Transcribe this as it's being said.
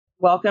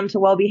Welcome to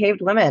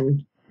Well-Behaved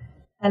Women.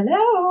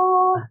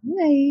 Hello.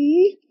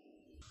 Hi.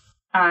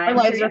 Our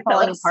lives are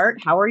falling apart.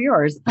 How are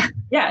yours?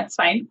 Yeah, it's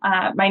fine.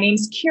 My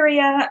name's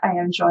Kyria. I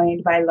am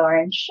joined by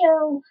Lauren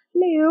Schill.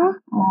 Hello.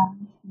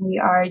 We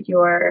are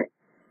your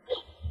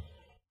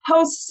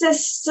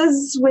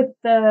hostesses with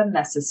the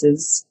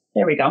messes.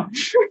 There we go.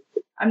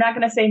 I'm not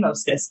going to say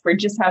mostess. We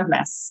just have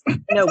mess.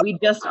 No, we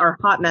just are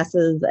hot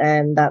messes,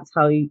 and that's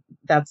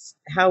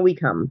how we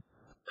come,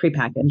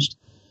 prepackaged.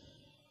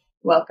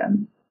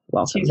 Welcome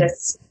to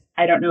this.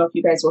 I don't know if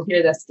you guys will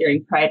hear this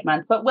during Pride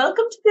Month, but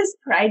welcome to this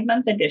Pride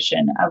Month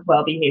edition of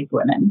Well-Behaved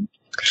Women.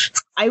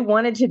 I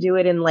wanted to do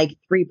it in like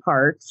 3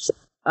 parts.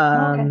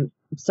 Okay.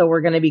 So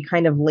we're going to be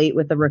kind of late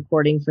with the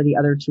recording for the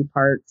other 2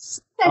 parts.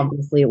 Okay.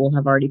 Obviously, it will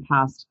have already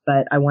passed,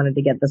 but I wanted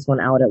to get this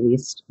one out at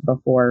least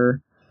before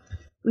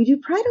we do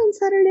Pride on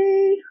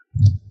Saturday.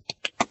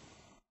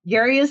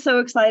 Gary is so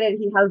excited.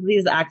 He has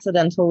these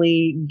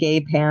accidentally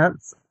gay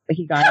pants that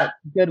he got at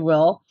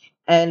Goodwill.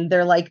 And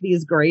they're like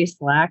these gray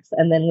slacks.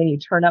 And then when you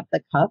turn up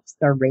the cuffs,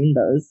 they're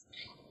rainbows.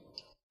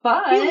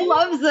 Fun. He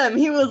loves them.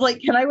 He was like,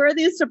 can I wear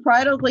these to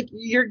Pride? I was like,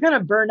 you're going to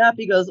burn up.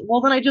 He goes,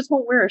 well, then I just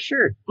won't wear a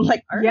shirt. I'm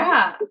like, all right.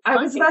 Yeah. I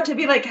was about to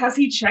be like, has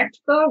he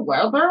checked the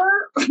weather?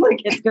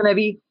 Like, it's going to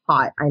be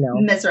hot. I know.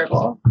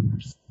 Miserable.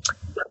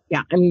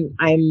 Yeah.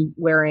 I'm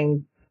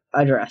wearing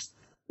a dress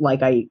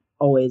like I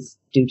always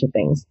do to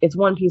things. It's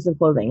one piece of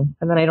clothing.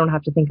 And then I don't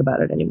have to think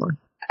about it anymore.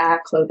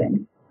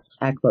 Clothing.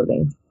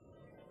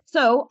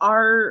 So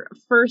our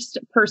first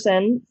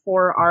person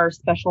for our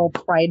special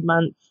Pride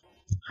Month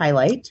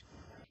highlight.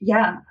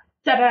 Yeah.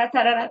 I'm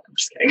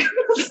just kidding.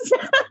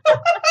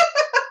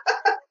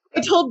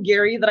 I told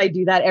Gary that I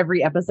do that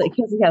every episode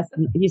because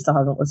he still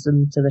hasn't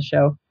listened to the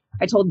show.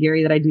 I told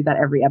Gary that I do that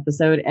every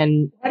episode.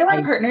 And why do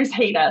our partners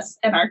hate us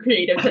and our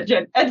creative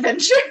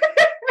adventure?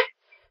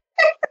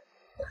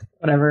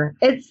 Whatever.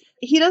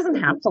 He doesn't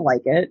have to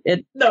like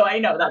it. No, I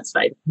know that's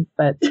fine.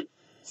 But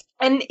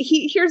and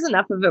he hears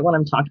enough of it when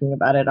I'm talking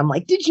about it. I'm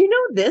like, did you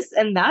know this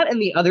and that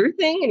and the other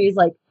thing? And he's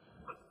like,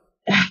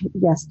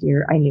 yes,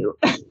 dear, I knew.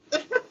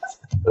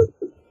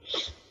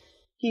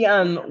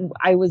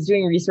 I was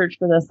doing research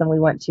for this and we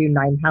went to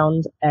 9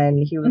 Pound and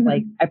he was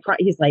like,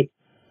 he's like,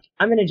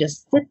 I'm going to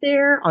just sit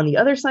there on the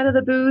other side of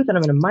the booth and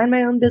I'm going to mind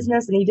my own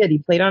business. And he did. He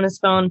played on his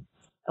phone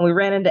and we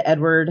ran into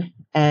Edward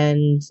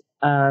and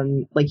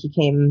he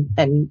came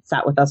and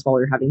sat with us while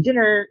we were having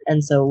dinner.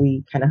 And so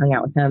we kind of hung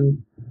out with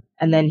him.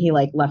 And then he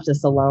left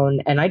us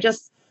alone and I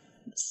just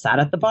sat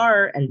at the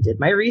bar and did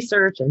my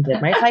research and did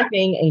my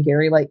typing and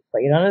Gary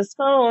played on his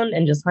phone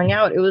and just hung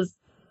out. It was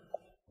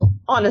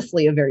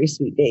honestly a very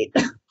sweet date.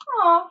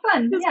 Oh,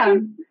 fun. Yeah.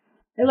 Cute.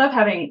 I love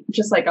having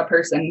just a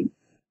person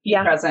be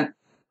present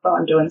while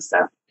I'm doing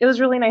stuff. It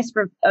was really nice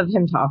of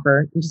him to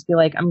offer and just be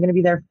like, I'm going to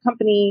be there for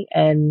company.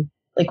 And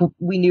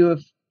we knew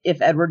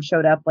if Edward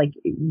showed up,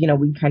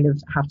 we kind of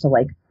have to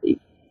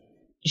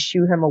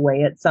shoo him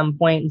away at some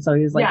point. And so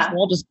he was like, so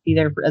I'll just be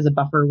there as a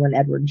buffer when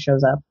Edward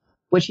shows up,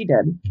 which he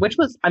did, which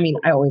was, I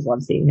always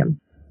love seeing him.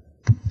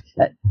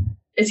 But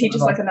is he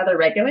just another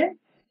regular?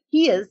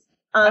 He is.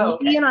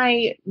 Okay. He and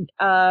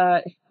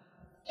I,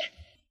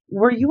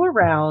 were you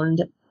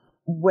around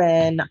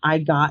when I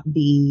got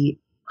the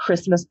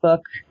Christmas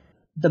book,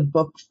 the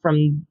book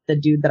from the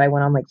dude that I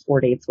went on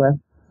 4 dates with?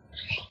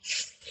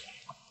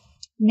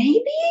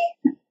 Maybe.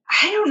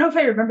 I don't know if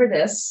I remember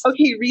this.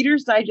 Okay,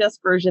 Reader's Digest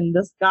version.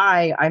 This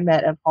guy I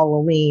met at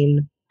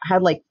Halloween. I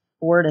had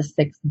 4 to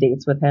 6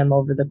 dates with him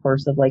over the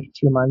course of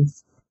 2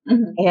 months.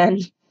 Mm-hmm.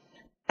 And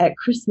at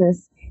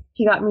Christmas,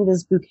 he got me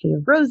this bouquet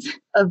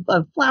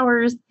of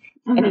flowers.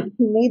 Mm-hmm. And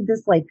he made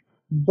this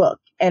book.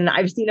 And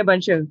I've seen a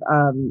bunch of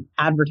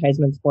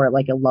advertisements for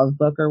it, a love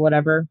book or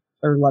whatever,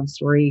 or love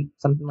story,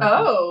 something like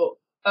that. Oh,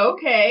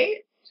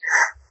 okay.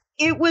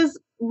 It was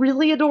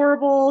really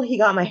adorable. He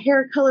got my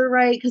hair color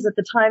right because at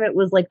the time it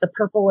was the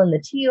purple and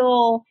the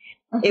teal.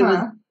 Uh-huh. It was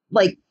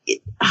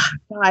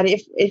God,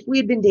 if we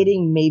had been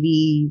dating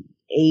maybe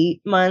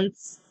 8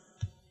 months,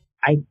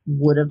 I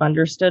would have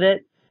understood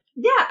it.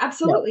 Yeah,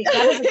 absolutely. No.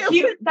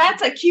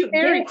 That's a cute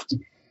gift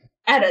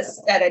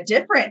at a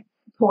different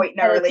point in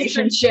our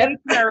relationship.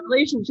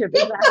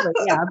 Exactly.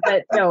 Yeah,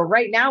 but no,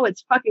 right now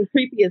it's fucking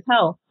creepy as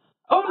hell.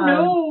 Oh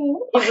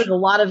no. It was a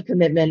lot of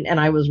commitment and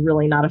I was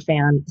really not a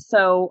fan.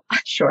 So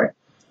sure.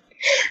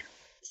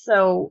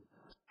 So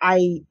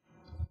I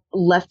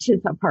left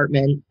his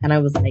apartment and I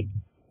was like,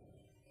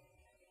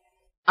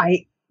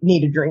 I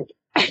need a drink.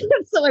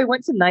 So I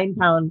went to 9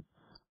 Pound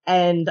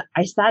and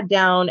I sat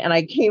down and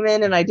I came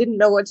in and I didn't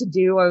know what to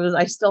do.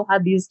 I still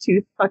had these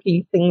 2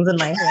 fucking things in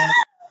my hand.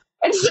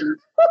 And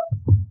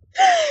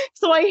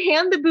so I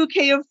hand the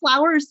bouquet of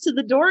flowers to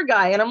the door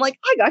guy and I'm like,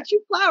 I got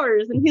you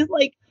flowers. And he's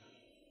like,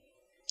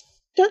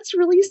 that's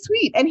really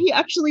sweet. And he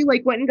actually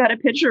went and got a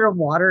pitcher of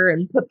water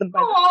and put them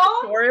by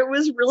the door. It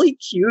was really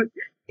cute.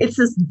 It's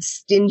this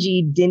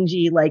stingy,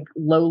 dingy,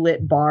 low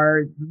lit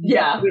bar.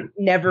 Yeah.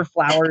 Never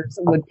flowers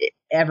would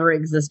ever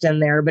exist in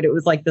there, but it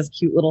was this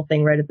cute little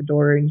thing right at the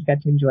door and you got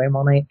to enjoy them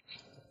all night.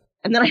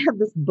 And then I had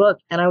this book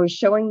and I was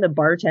showing the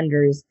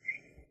bartenders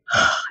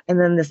and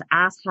then this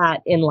ass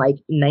hat in like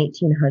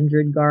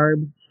 1900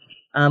 garb,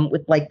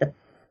 with like the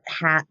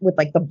hat with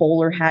like the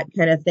bowler hat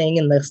kind of thing,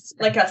 and the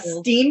like a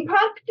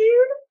steampunk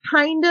dude,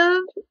 kind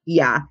of,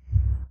 yeah,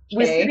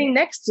 was sitting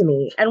next to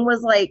me and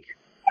was like,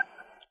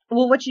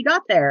 well, what you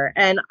got there?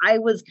 And I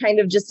was kind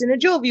of just in a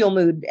jovial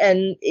mood,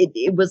 and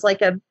it was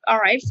like all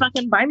right,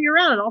 fucking buy me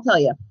around and I'll tell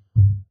you.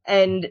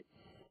 And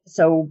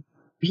so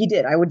he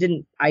did. I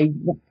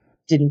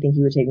didn't think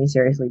he would take me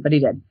seriously, but he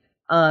did.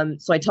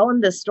 So I tell him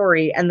this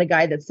story, and the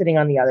guy that's sitting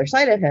on the other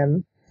side of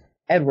him,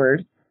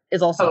 Edward,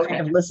 is also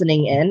kind of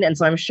listening in. And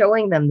so I'm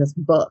showing them this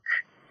book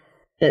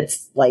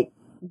that's like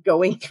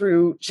going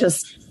through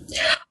just,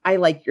 I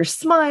like your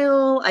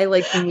smile. I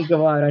like when we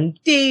go out on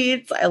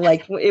dates.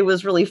 It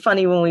was really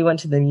funny when we went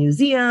to the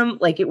museum.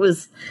 Like, it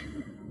was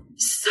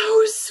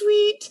so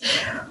sweet,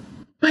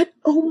 but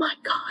oh my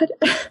God.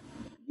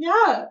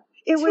 Yeah.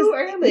 It was too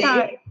early.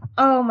 Yeah,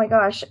 oh my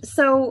gosh.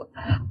 So,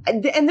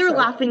 and they're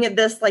laughing at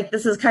this. Like,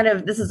 this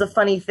is a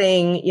funny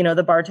thing. You know,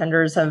 the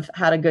bartenders have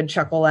had a good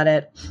chuckle at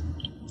it.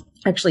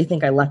 I actually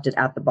think I left it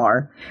at the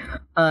bar.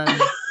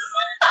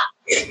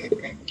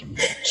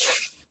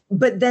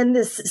 But then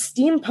this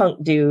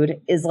steampunk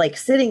dude is like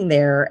sitting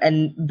there,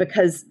 and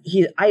because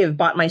I have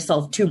bought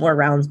myself 2 more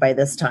rounds by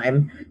this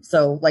time.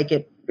 So like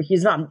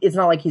it's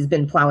not like he's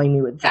been plowing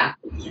me with that.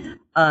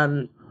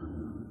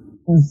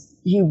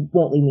 He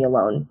won't leave me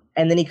alone.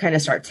 And then he kind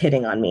of starts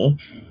hitting on me,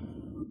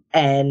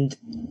 and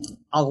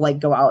I'll like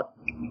go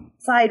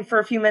outside for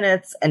a few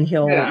minutes, and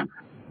he'll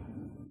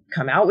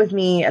come out with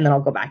me, and then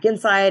I'll go back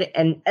inside,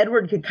 and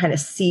Edward could kind of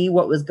see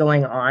what was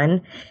going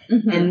on.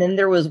 Mm-hmm. And then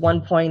there was one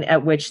point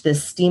at which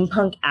this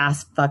steampunk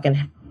ass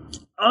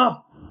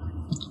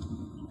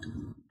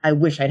I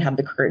wish I'd have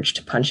the courage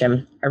to punch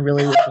him. I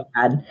really wish I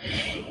had.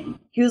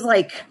 He was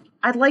like,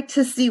 I'd like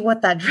to see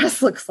what that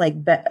dress looks like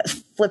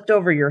flipped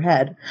over your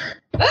head.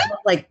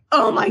 Like,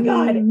 oh my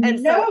God. And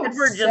so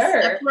Edward just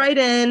stepped right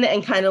in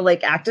and kind of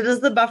like acted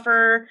as the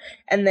buffer.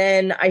 And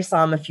then I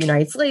saw him a few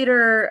nights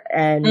later,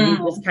 and we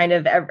just kind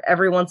of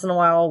every once in a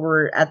while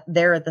we're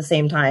there at the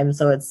same time.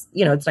 So it's,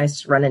 it's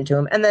nice to run into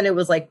him. And then it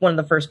was like one of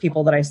the first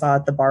people that I saw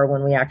at the bar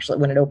when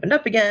it opened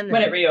up again.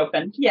 When it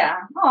reopened. Yeah.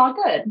 Oh,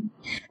 good.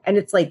 And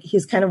it's like,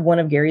 he's kind of one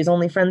of Gary's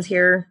only friends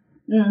here,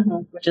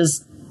 which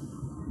is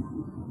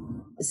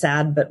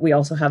sad, but we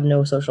also have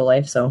no social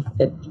life, so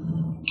it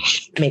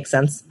makes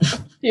sense.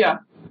 Yeah.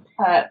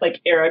 Like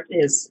Eric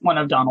is one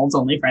of Donald's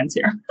only friends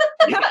here.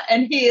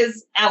 And he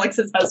is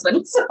Alex's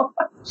husband, so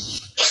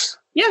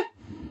yeah.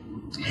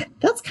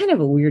 That's kind of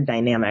a weird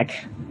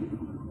dynamic.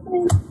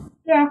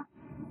 Yeah.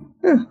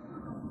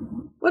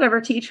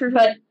 Whatever, teacher.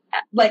 But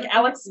like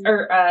Alex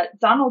or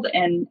Donald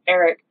and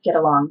Eric get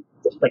along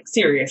like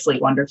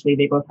seriously wonderfully.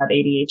 They both have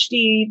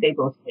ADHD, they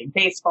both play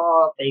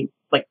baseball, they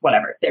like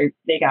whatever.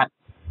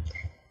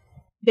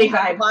 They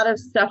have a lot of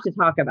stuff to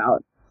talk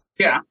about.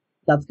 Yeah.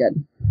 That's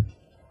good.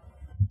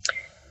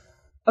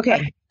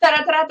 Okay.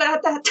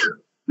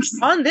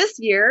 On this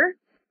year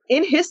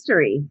in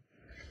history,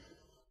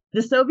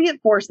 the Soviet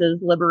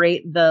forces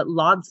liberate the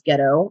Lodz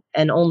ghetto,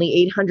 and only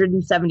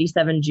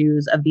 877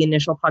 Jews of the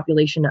initial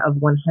population of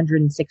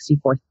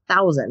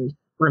 164,000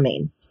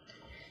 remain.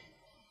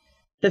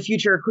 The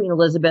future Queen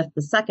Elizabeth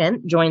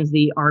II joins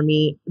the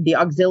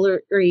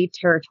Auxiliary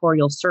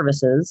Territorial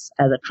Services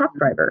as a truck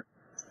driver.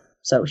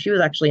 So she was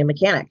actually a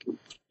mechanic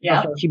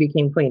before she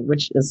became queen,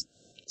 which is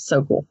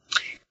so cool.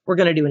 We're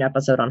going to do an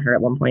episode on her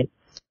at one point.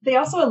 They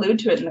also allude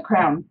to it in The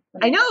Crown.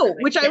 I know,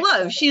 which I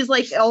love. She's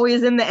like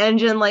always in the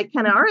engine, like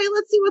kind of, all right,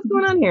 let's see what's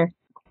going on here.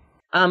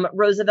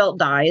 Roosevelt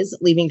dies,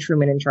 leaving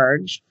Truman in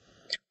charge.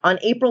 On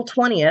April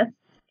 20th,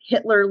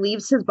 Hitler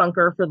leaves his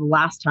bunker for the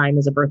last time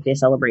as a birthday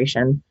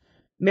celebration,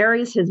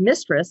 marries his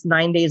mistress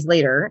 9 days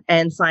later,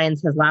 and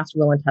signs his last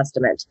will and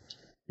testament.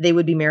 They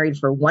would be married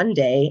for 1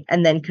 day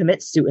and then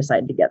commit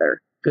suicide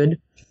together. Good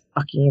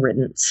fucking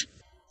riddance.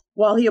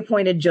 While he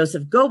appointed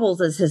Joseph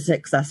Goebbels as his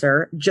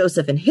successor,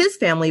 Joseph and his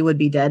family would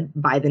be dead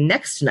by the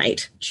next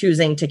night,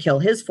 choosing to kill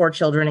his 4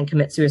 children and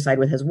commit suicide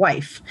with his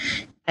wife,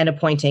 and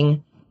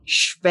appointing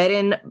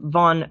Schwerin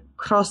von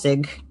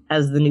Krosigk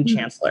as the new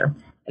chancellor.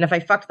 And if I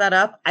fucked that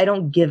up, I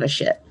don't give a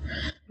shit.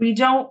 We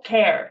don't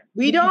care.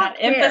 We don't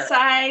care.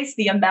 Emphasize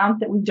the amount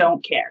that we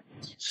don't care.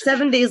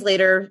 7 days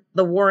later,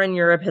 the war in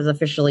Europe has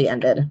officially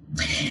ended.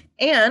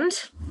 And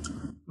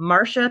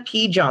Marsha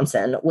P.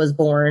 Johnson was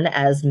born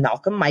as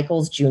Malcolm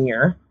Michaels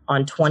Jr.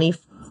 on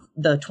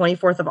the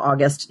 24th of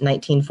August,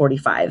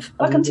 1945.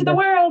 Welcome to the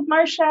world,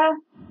 Marsha.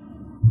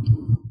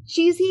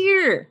 She's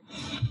here.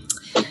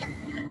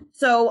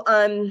 So,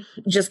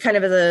 just kind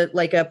of as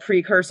a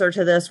precursor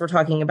to this, we're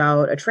talking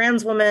about a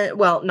trans woman.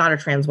 Well, not a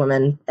trans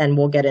woman, and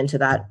we'll get into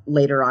that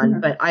later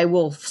on. But I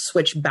will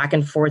switch back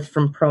and forth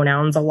from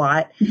pronouns a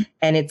lot,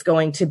 and it's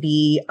going to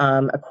be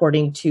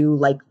according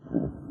to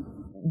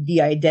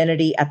the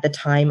identity at the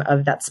time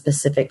of that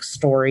specific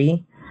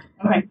story.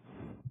 Okay.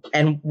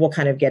 And we'll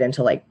kind of get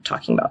into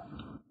talking about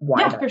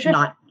why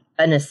not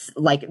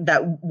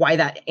why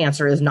that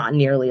answer is not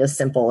nearly as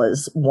simple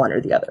as one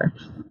or the other.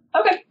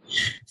 Okay.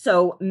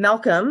 So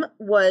Malcolm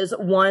was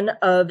one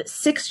of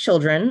 6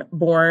 children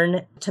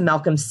born to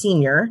Malcolm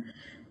Sr.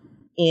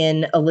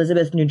 in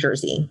Elizabeth, New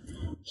Jersey.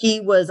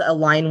 He was a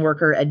line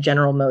worker at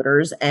General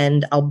Motors,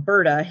 and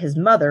Alberta, his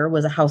mother,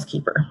 was a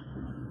housekeeper.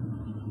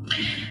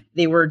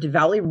 They were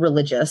devoutly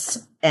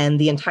religious, and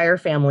the entire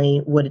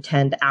family would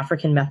attend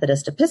African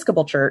Methodist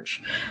Episcopal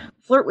Church,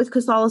 flirt with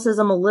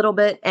Catholicism a little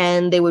bit,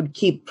 and they would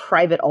keep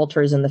private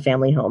altars in the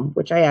family home,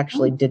 which I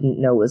actually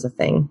didn't know was a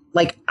thing.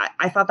 Like,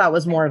 I thought that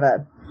was more of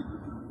a...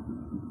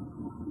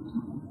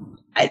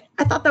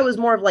 I thought that was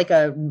more of like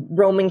a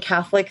Roman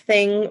Catholic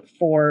thing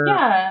for...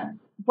 Yeah.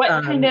 What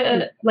kind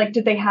of, like,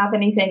 did they have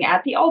anything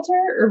at the altar,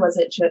 or was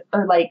it just,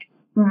 or like...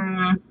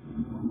 I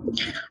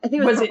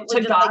think was it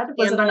to God? Like,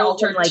 was it an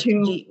altar like,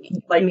 to,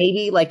 like,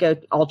 maybe like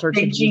an altar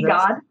Big to G Jesus?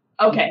 God?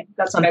 Okay,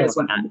 that's Something what I was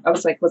wondering. like I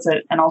was like, was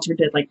it an altar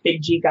to like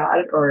Big G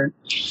God, or?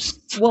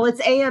 Well, it's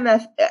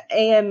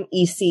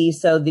AMEC,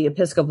 so the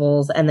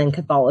Episcopals, and then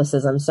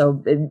Catholicism,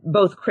 so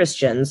both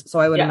Christians. So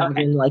I would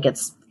imagine like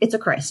it's a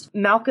Christ.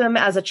 Malcolm,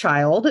 as a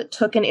child,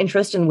 took an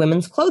interest in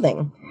women's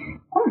clothing,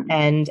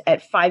 and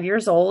at 5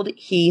 years old,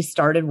 he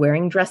started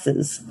wearing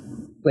dresses,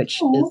 which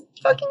is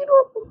fucking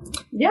adorable.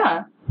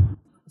 Yeah.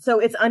 So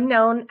it's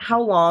unknown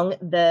how long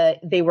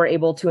they were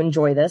able to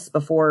enjoy this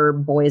before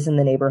boys in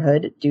the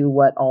neighborhood do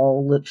what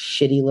all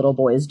shitty little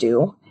boys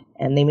do,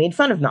 and they made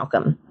fun of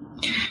Malcolm.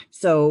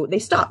 So they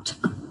stopped.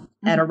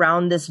 At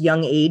around this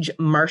young age,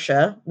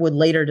 Marsha would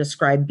later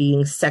describe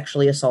being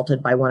sexually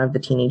assaulted by one of the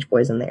teenage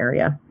boys in the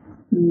area.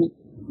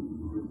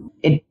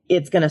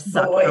 It's going to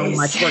suck how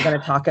much we're going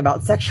to talk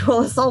about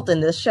sexual assault in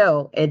this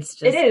show. It's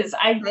just... It is.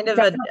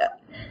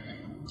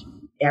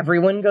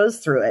 Everyone goes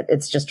through it.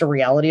 It's just a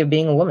reality of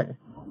being a woman.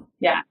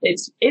 Yeah,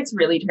 it's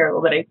really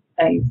terrible, but I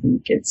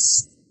think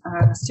it's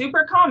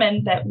super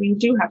common that we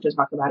do have to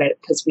talk about it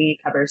because we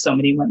cover so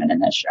many women in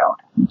this show.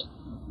 And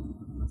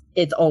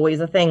it's always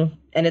a thing,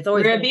 and it's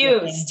always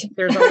abused.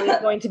 There's always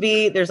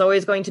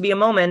going to be a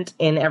moment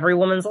in every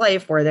woman's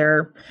life where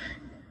they're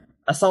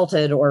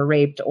assaulted or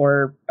raped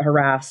or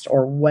harassed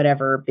or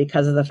whatever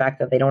because of the fact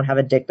that they don't have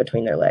a dick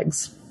between their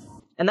legs,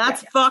 and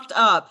that's fucked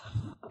up.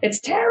 It's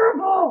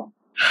terrible.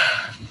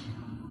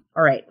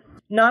 All right.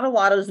 Not a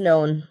lot is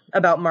known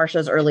about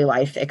Marsha's early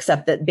life,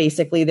 except that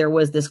basically there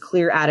was this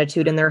clear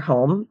attitude in their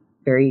home,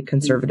 very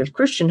conservative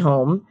Christian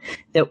home,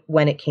 that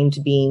when it came to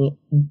being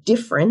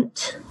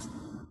different,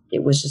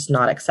 it was just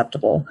not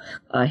acceptable.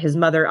 His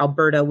mother,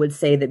 Alberta, would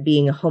say that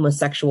being a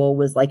homosexual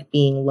was like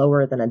being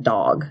lower than a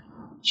dog.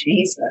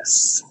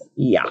 Jesus.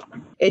 Yeah.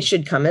 It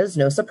should come as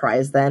no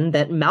surprise then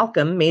that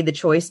Malcolm made the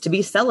choice to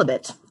be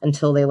celibate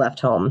until they left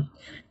home.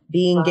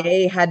 Being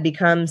gay had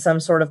become some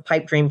sort of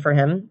pipe dream for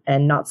him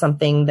and not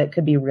something that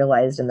could be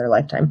realized in their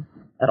lifetime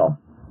at all.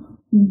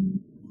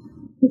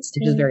 Which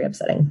is very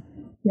upsetting.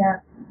 Yeah,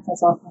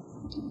 that's awful.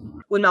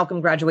 When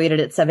Malcolm graduated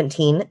at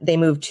 17, they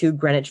moved to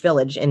Greenwich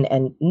Village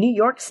in New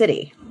York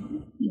City.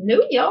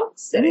 New York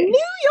City. New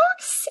York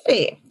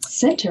City.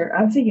 Center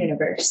of the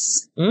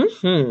universe.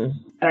 Mm-hmm.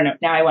 I don't know.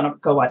 Now I want to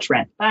go watch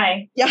Rent.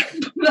 Bye. Yeah.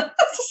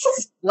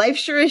 Life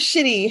sure is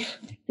shitty.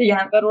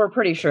 Yeah. But we're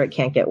pretty sure it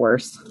can't get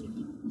worse.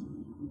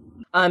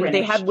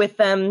 They had with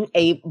them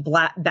a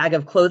black bag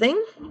of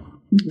clothing,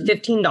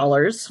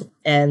 $15,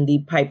 and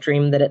the pipe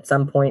dream that at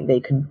some point they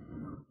could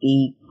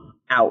be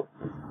out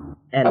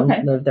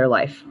and live their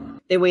life.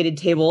 They waited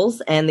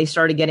tables, and they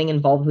started getting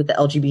involved with the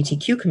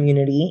LGBTQ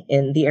community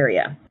in the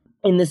area.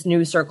 In this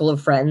new circle of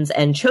friends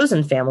and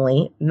chosen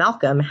family,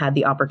 Malcolm had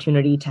the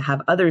opportunity to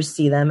have others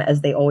see them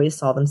as they always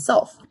saw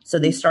themselves. So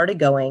they started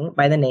going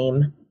by the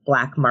name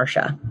Black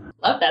Marsha.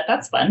 Love that.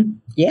 That's fun.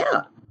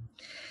 Yeah.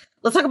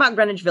 Let's talk about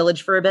Greenwich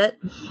Village for a bit.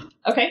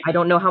 Okay. I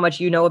don't know how much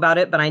you know about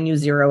it, but I knew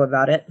zero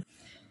about it.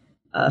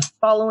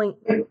 Following...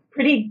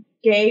 Pretty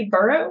gay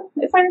borough,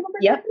 if I remember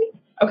correctly?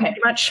 Okay.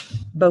 Pretty much.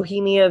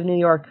 Bohemia of New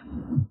York.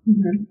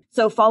 Mm-hmm.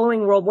 So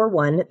following World War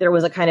I, there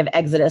was a kind of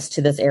exodus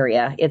to this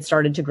area. It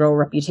started to grow a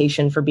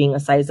reputation for being a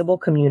sizable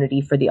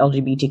community for the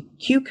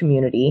LGBTQ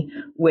community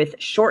with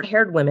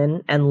short-haired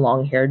women and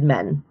long-haired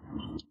men.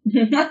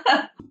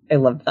 I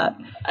love that.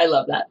 I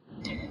love that.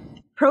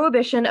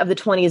 Prohibition of the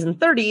 20s and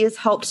 30s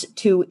helped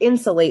to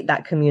insulate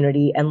that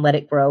community and let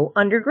it grow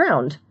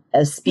underground,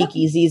 as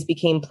speakeasies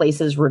became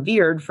places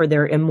revered for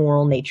their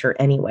immoral nature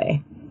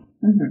anyway.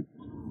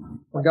 Mm-hmm.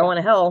 We're going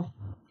to hell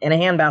in a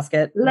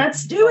handbasket.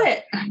 Let's do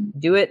it.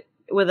 Do it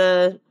with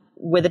a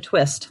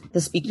twist. The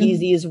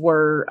speakeasies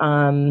were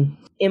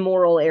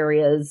immoral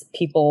areas.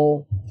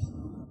 People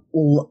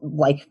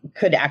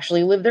could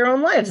actually live their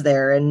own lives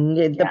there, and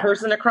the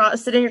person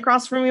sitting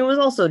across from you was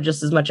also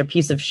just as much a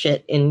piece of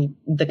shit in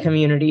the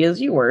community as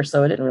you were,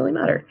 so it didn't really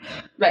matter.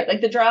 Right, like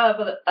the draw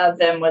of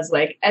them was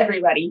like,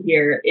 everybody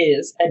here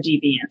is a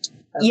deviant.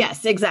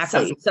 Yes,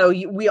 exactly. So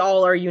we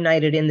all are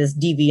united in this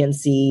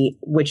deviancy,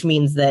 which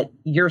means that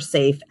you're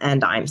safe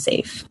and I'm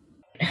safe.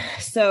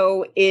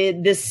 So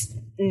this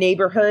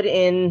neighborhood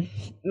in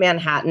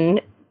Manhattan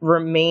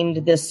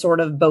remained this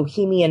sort of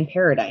bohemian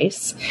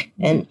paradise,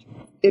 and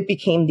it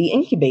became the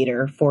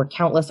incubator for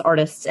countless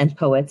artists and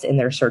poets in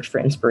their search for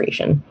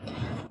inspiration.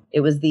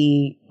 It was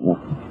the,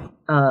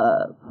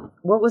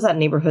 what was that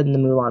neighborhood in the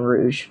Moulin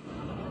Rouge?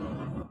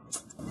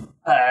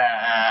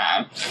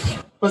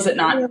 Was it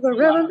not the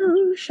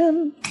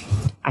revolution?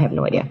 I have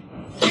no idea.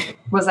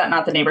 Was that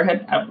not the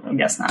neighborhood? I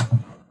guess not.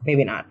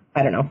 Maybe not.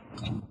 I don't know.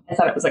 I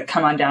thought it was like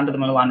come on down to the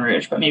Moulin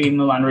Rouge, but maybe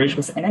Moulin Rouge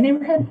was in a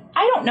neighborhood.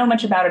 I don't know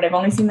much about it. I've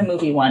only seen the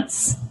movie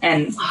once.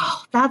 And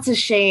that's a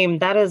shame.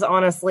 That is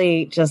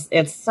honestly just,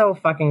 it's so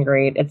fucking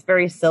great. It's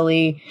very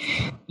silly.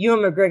 Ewan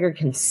McGregor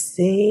can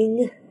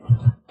sing.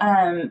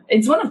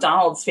 It's one of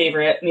Donald's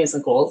favorite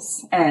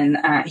musicals, and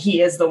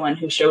he is the one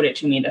who showed it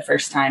to me the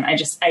first time.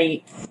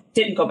 I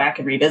didn't go back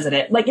and revisit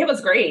it. Like, it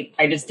was great.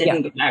 I just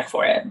didn't go back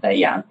for it. But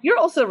yeah. You're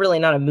also really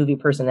not a movie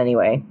person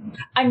anyway.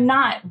 I'm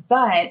not,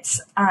 but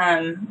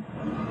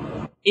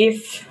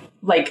if,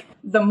 like,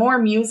 the more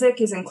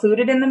music is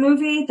included in the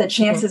movie, the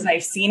chances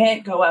I've seen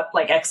it go up,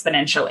 like,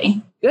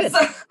 exponentially. Good.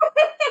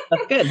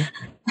 That's good.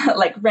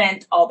 Like,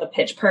 Rent, all the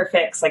Pitch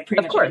Perfects, like,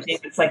 pretty much everything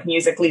that's, like,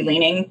 musically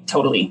leaning,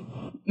 totally.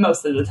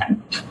 Most of the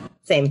time.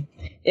 Same.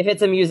 If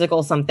it's a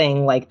musical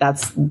something, like,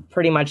 that's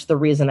pretty much the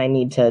reason I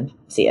need to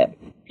see it.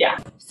 Yeah.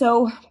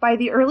 So by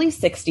the early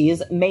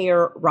 60s,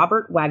 Mayor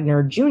Robert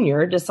Wagner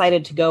Jr.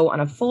 decided to go on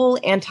a full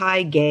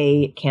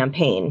anti-gay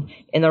campaign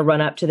in the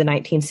run-up to the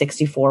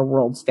 1964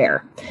 World's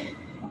Fair.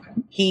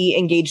 He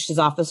engaged his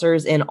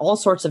officers in all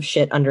sorts of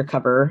shit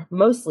undercover,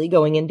 mostly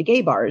going into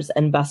gay bars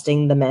and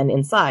busting the men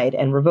inside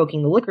and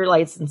revoking the liquor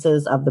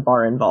licenses of the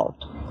bar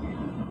involved.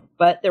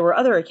 But there were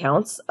other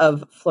accounts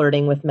of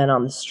flirting with men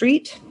on the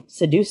street,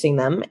 seducing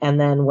them, and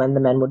then when the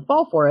men would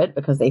fall for it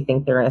because they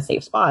think they're in a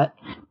safe spot,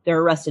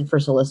 they're arrested for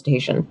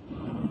solicitation.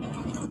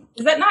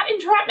 Is that not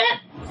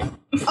entrapment?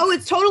 Oh,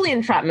 it's totally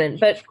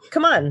entrapment, but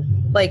come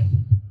on. Like,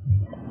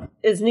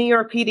 it's New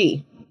York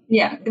PD.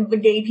 Yeah, the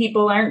gay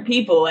people aren't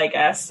people, I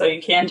guess, so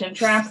you can't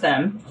entrap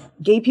them.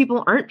 Gay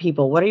people aren't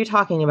people. What are you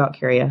talking about,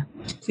 Kyria?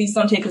 Please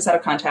don't take this out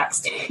of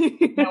context.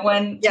 No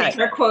one take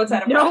our quotes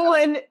out of context. No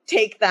one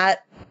take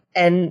that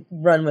and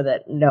run with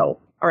it. No.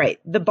 All right.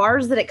 The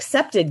bars that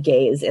accepted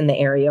gays in the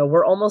area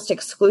were almost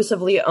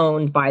exclusively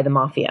owned by the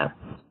mafia.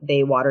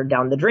 They watered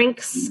down the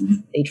drinks.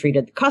 They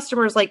treated the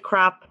customers like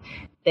crap.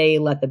 They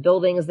let the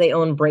buildings they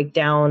owned break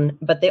down,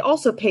 but they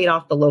also paid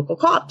off the local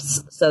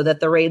cops so that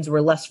the raids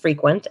were less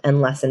frequent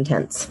and less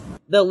intense.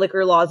 The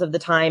liquor laws of the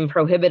time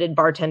prohibited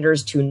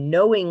bartenders to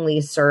knowingly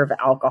serve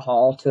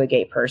alcohol to a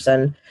gay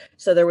person.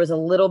 So there was a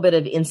little bit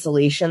of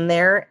insulation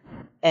there,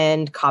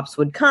 and cops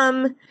would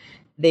come.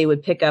 They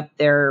would pick up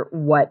their,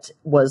 what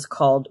was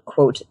called,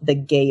 quote, the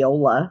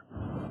gayola.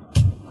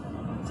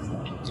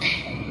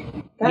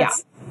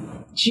 That's,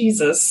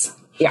 Jesus.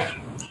 Yeah.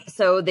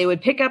 So they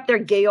would pick up their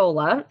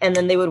gayola, and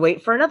then they would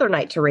wait for another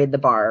night to raid the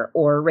bar,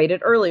 or raid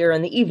it earlier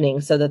in the evening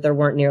so that there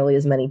weren't nearly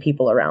as many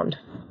people around.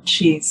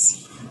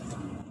 Jeez.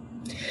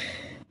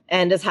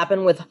 And as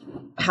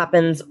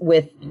happens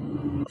with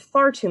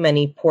far too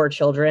many poor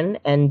children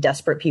and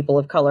desperate people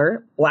of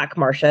color, Black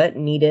Marsha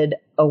needed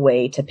a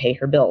way to pay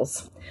her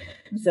bills.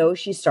 So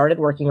she started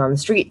working on the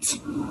streets.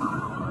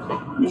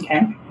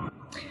 Okay.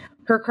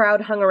 Her crowd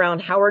hung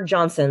around Howard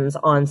Johnson's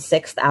on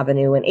 6th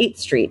Avenue and 8th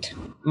Street.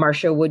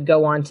 Marsha would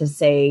go on to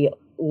say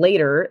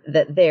later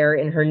that there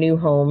in her new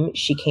home,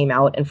 she came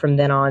out, and from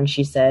then on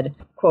she said,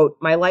 quote,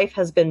 "My life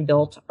has been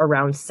built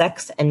around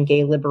sex and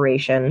gay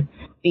liberation,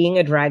 being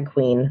a drag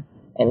queen,"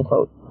 end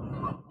quote.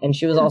 And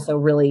she was also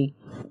really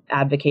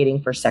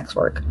advocating for sex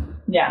work.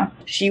 Yeah.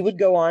 She would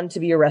go on to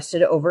be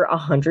arrested over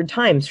 100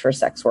 times for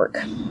sex work,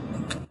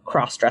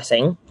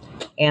 cross-dressing,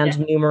 and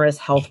numerous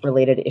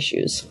health-related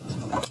issues.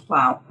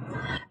 Wow.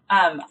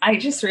 I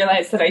just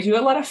realized that I do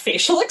a lot of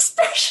facial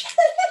expression.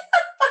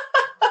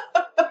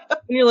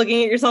 When you're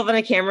looking at yourself in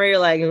a camera, you're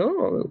like,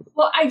 oh.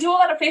 Well, I do a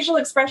lot of facial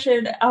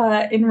expression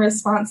in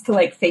response to,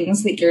 like,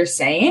 things that you're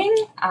saying,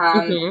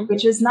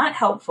 which is not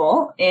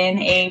helpful in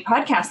a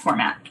podcast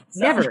format.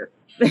 So. Never.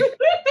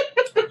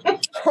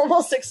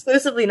 Almost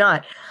exclusively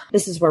not.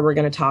 This is where we're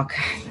going to talk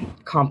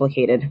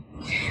complicated.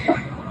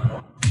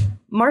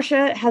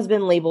 Marsha has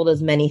been labeled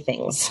as many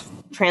things: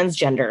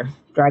 transgender,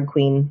 drag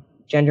queen,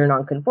 gender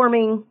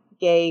nonconforming,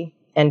 gay,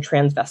 and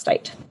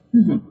transvestite.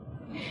 Mm-hmm.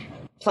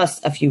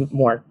 Plus a few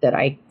more that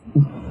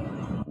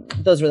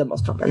those were the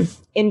most common.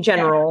 In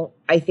general,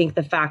 I think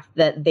the fact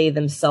that they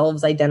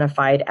themselves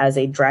identified as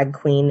a drag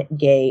queen,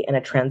 gay, and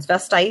a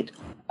transvestite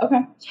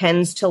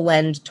tends to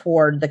lend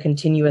toward the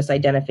continuous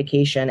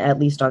identification, at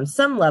least on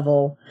some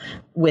level,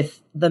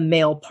 with the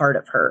male part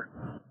of her.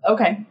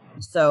 Okay.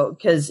 So,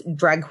 because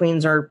drag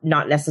queens do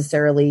not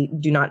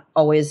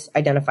always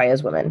identify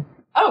as women.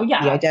 Oh,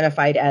 yeah. Be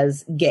identified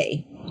as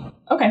gay.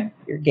 Okay.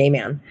 You're a gay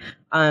man.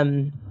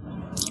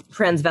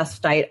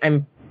 Transvestite,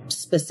 I'm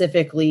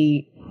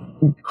specifically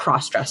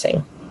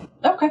cross-dressing.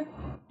 Okay.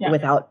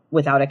 Yeah.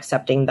 Without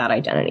accepting that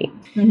identity.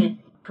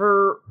 Mm-hmm.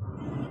 Her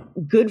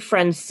good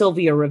friend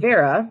Sylvia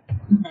Rivera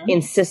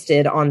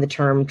insisted on the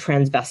term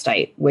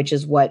transvestite, which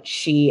is what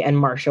she and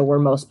Marsha were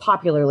most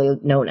popularly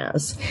known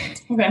as.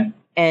 Okay.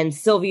 And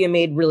Sylvia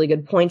made really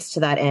good points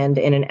to that end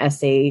in an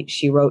essay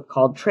she wrote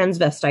called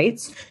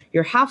Transvestites,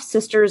 Your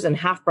Half-Sisters and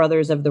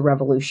Half-Brothers of the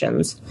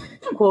Revolutions.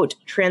 Quote,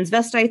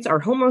 transvestites are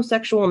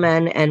homosexual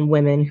men and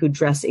women who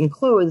dress in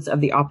clothes of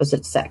the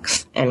opposite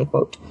sex, end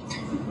quote.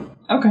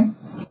 Okay.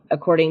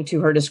 According to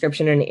her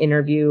description in an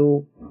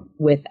interview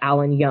with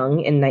Alan Young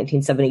in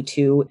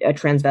 1972, a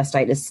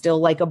transvestite is still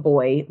like a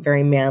boy,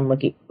 very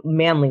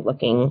manly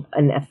looking,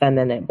 an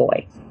effeminate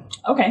boy.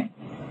 Okay.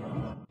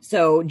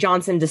 So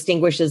Johnson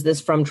distinguishes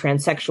this from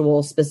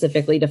transsexuals,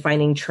 specifically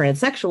defining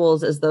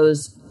transsexuals as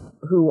those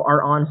who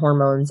are on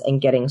hormones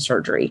and getting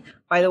surgery.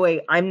 By the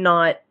way, I'm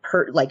not,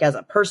 as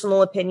a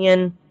personal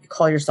opinion,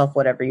 call yourself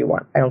whatever you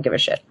want. I don't give a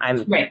shit.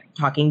 I'm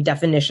talking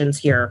definitions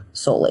here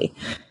solely.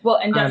 Well,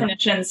 and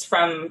definitions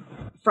from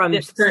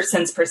this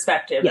person's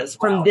perspective as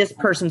well. From this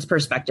person's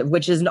perspective,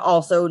 which is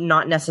also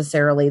not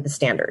necessarily the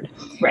standard.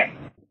 Right.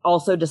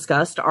 Also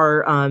discussed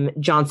are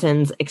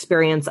Johnson's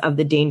experience of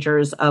the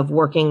dangers of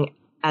working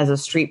as a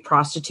street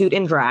prostitute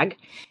in drag,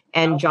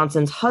 and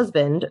Johnson's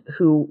husband,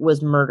 who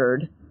was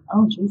murdered.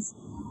 Oh, jeez.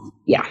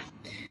 Yeah.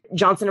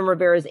 Johnson and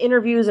Rivera's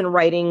interviews and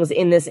writings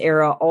in this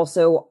era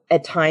also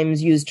at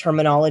times used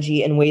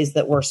terminology in ways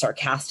that were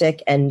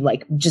sarcastic and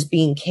like just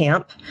being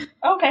camp.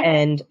 Okay.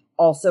 And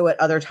also at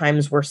other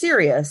times were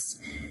serious,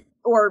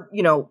 or,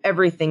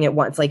 everything at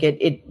once. Like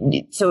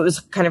so it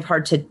was kind of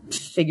hard to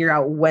figure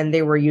out when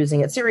they were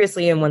using it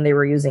seriously and when they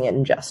were using it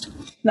in jest.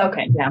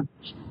 Okay. Yeah.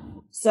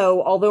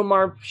 So although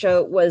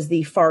Marsha was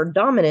the far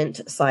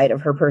dominant side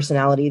of her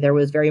personality, there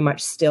was very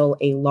much still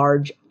a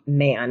large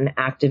man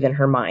active in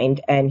her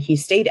mind, and he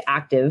stayed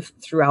active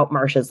throughout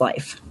Marsha's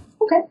life.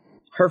 Okay.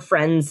 Her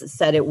friends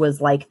said it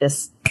was like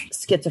this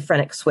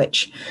schizophrenic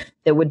switch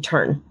that would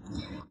turn.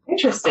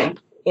 Interesting.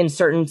 In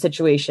certain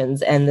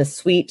situations, and the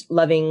sweet,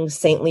 loving,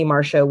 saintly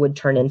Marsha would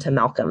turn into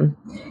Malcolm.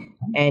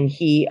 And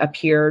he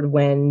appeared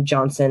when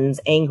Johnson's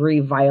angry,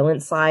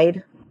 violent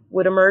side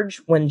would emerge,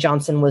 when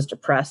Johnson was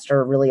depressed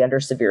or really under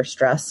severe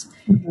stress.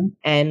 Mm-hmm.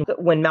 And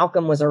when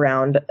Malcolm was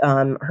around,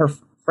 her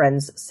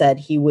friends said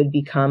he would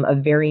become a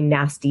very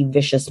nasty,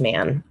 vicious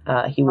man.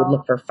 He would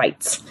look for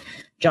fights.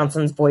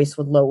 Johnson's voice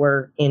would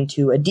lower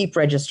into a deep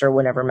register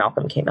whenever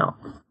Malcolm came out.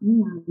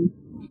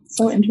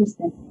 So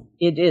interesting.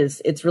 It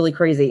is. It's really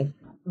crazy.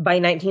 By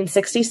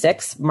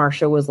 1966,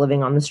 Marsha was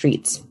living on the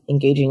streets,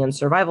 engaging in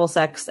survival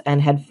sex,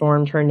 and had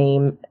formed her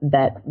name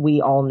that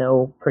we all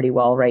know pretty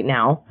well right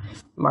now,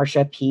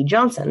 Marsha P.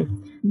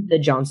 Johnson. The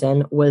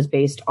Johnson was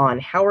based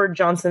on Howard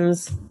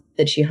Johnson's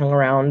that she hung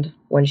around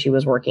when she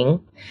was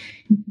working.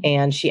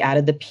 And she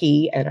added the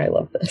P, and I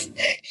love this.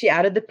 She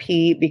added the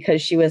P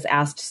because she was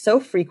asked so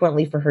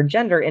frequently for her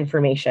gender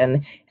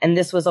information, and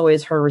this was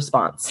always her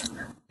response.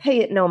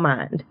 Pay it no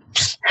mind.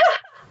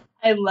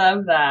 I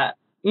love that.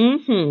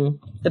 Mm-hmm.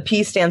 The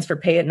P stands for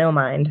pay it no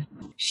mind.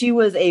 She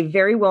was a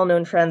very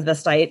well-known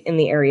transvestite in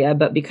the area,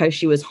 but because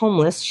she was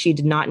homeless, she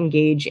did not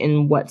engage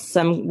in what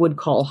some would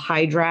call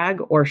high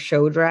drag or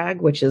show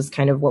drag, which is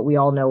kind of what we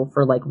all know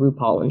for like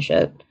RuPaul and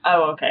shit.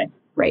 Oh, okay.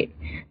 Right.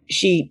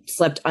 She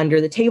slept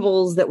under the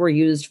tables that were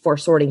used for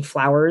sorting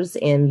flowers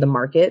in the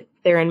market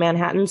there in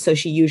Manhattan, so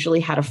she usually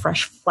had a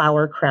fresh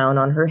flower crown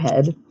on her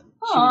head.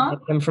 She would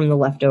pick them from the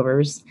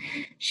leftovers.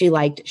 She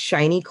liked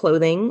shiny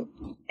clothing,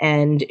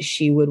 and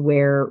she would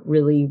wear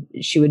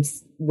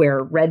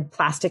red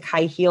plastic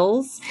high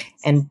heels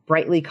and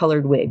brightly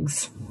colored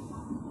wigs.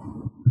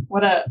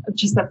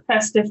 Just a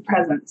festive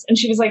presence. And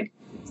she was like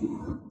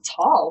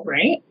tall,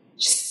 right?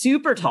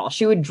 Super tall.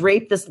 She would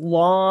drape this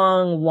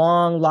long,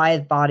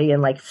 lithe body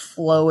in like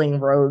flowing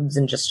robes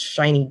and just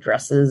shiny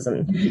dresses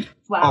and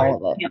flowers.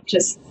 All of it. Yep,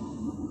 just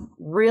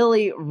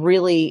really,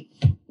 really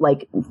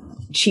like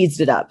cheesed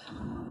it up.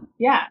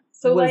 Yeah.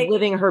 So was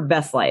living her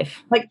best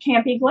life. Like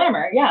campy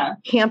glamour. Yeah.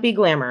 Campy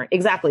glamour.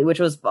 Exactly. Which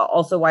was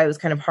also why it was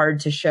kind of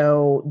hard to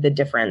show the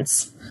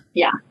difference.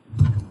 Yeah.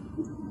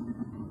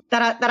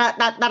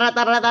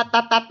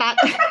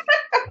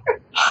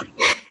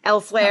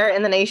 Elsewhere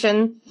in the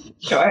nation.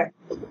 Sure.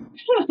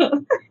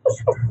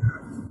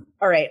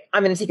 All right.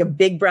 I'm going to take a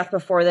big breath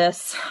before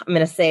this. I'm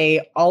going to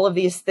say all of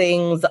these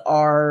things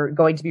are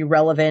going to be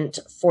relevant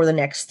for the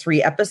next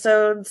 3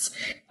 episodes.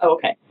 Oh,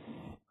 okay.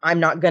 I'm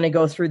not going to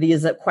go through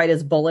these quite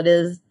as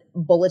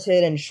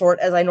bulleted and short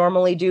as I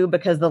normally do,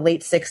 because the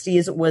late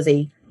 60s was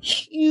a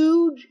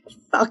huge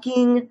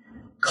fucking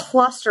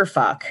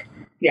clusterfuck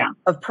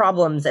of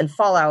problems and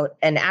fallout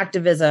and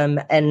activism,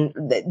 and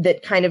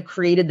that kind of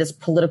created this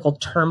political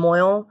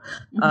turmoil,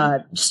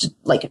 just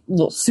like a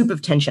little soup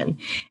of tension.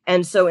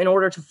 And so in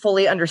order to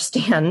fully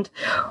understand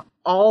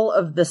all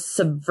of the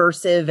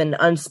subversive and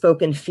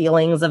unspoken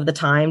feelings of the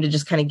time, to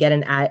just kind of get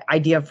an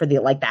idea for the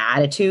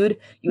attitude,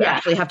 you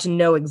actually have to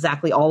know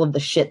exactly all of the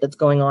shit that's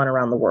going on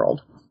around the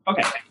world.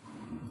 Okay.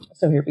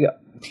 So here we go.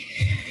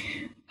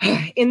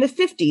 In the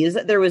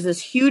 50s, there was this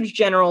huge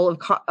general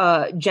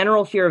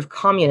fear of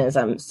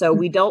communism. So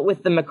we dealt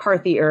with the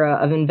McCarthy era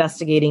of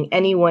investigating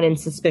anyone in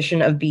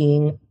suspicion of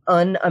being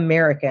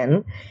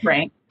un-American.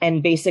 Right.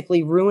 and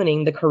basically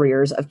ruining the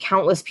careers of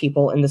countless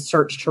people in the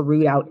search to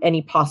root out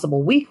any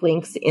possible weak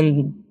links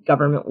in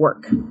government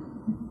work.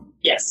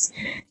 Yes.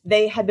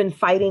 They had been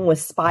fighting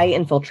with spy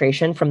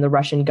infiltration from the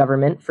Russian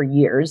government for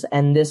years,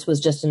 and this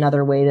was just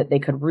another way that they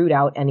could root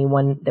out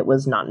anyone that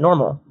was not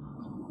normal.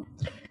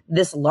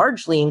 This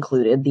largely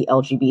included the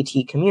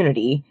LGBT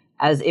community,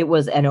 as it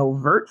was an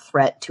overt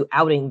threat to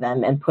outing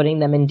them and putting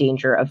them in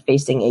danger of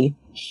facing a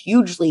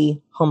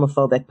hugely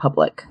homophobic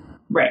public.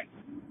 Right.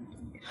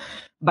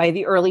 By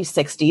the early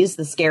 60s,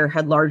 the scare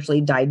had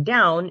largely died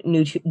down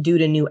due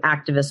to new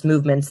activist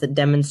movements that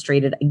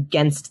demonstrated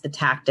against the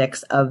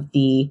tactics of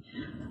the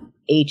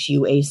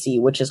HUAC,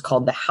 which is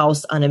called the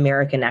House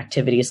Un-American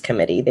Activities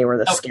Committee. They were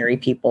the scary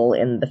people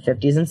in the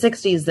 50s and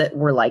 60s that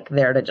were like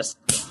there to just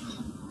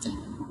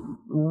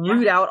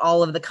root out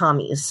all of the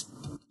commies,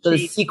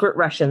 those secret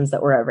Russians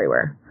that were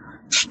everywhere.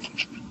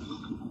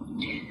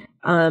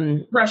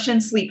 Russian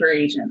sleeper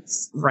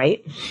agents.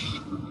 Right.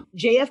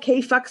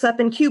 JFK fucks up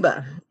in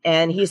Cuba,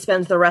 and he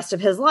spends the rest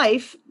of his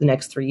life, the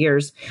next 3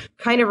 years,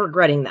 kind of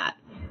regretting that.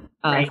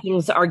 Right.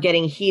 Things are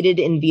getting heated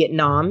in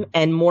Vietnam,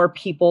 and more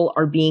people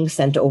are being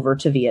sent over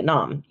to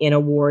Vietnam in a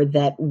war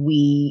that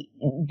we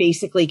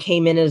basically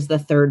came in as the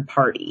third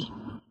party.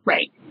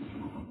 Right.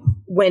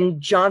 When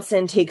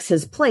Johnson takes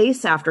his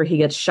place after he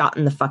gets shot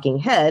in the fucking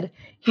head,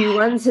 he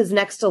runs his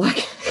next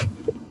election.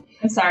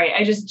 I'm sorry.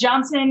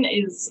 Johnson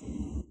is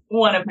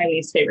one of my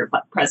least favorite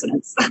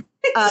presidents.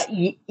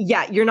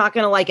 Yeah, you're not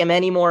going to like him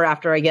anymore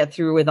after I get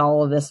through with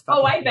all of this.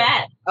 Oh, I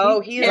bet.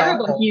 Oh, he's a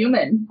terrible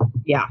human.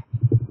 Yeah.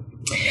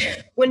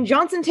 When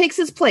Johnson takes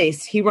his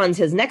place, he runs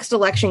his next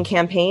election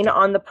campaign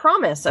on the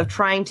promise of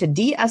trying to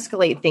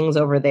de-escalate things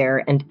over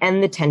there and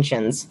end the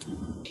tensions.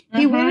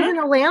 He wins in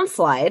a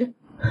landslide,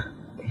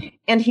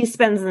 and he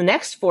spends the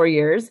next 4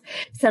 years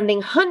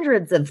sending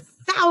hundreds of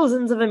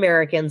thousands of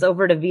Americans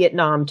over to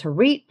Vietnam to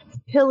rape,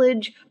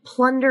 pillage,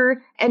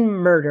 plunder, and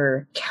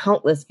murder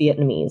countless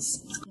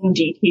Vietnamese.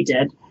 Indeed, he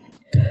did.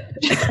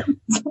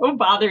 So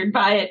bothered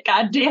by it.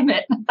 God damn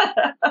it.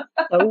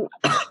 So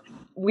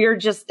we're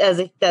just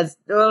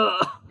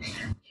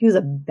he was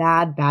a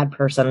bad, bad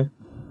person.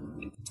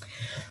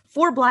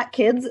 4 black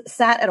kids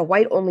sat at a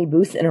white-only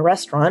booth in a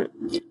restaurant,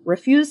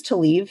 refused to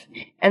leave,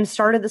 and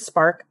started the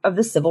spark of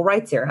the civil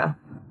rights era.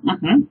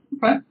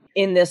 Okay.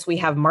 In this, we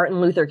have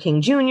Martin Luther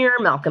King Jr.,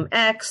 Malcolm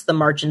X, the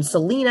March in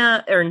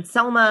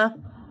Selma.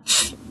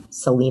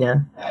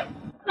 Selena.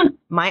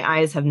 My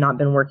eyes have not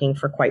been working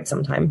for quite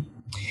some time.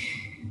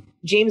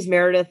 James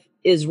Meredith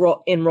is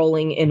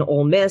enrolling in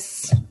Ole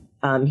Miss.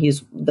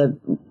 He's the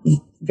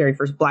very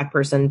first black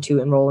person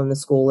to enroll in the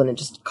school, and it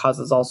just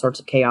causes all sorts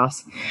of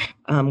chaos.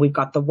 We've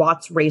got the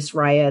Watts race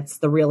riots,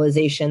 the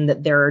realization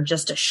that there are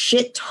just a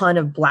shit ton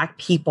of black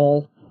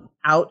people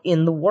out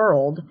in the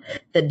world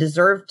that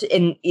deserve to,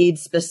 and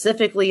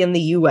specifically in the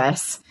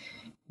U.S.,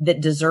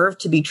 that deserve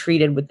to be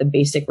treated with the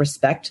basic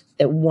respect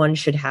that one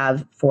should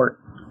have for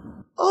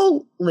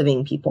all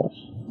living people.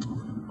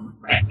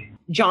 Right.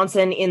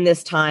 Johnson, in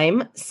this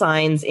time,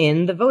 signs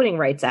in the Voting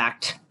Rights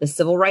Act, the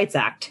Civil Rights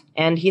Act,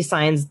 and he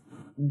signs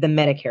the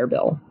Medicare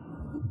bill.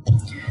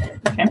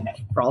 Okay.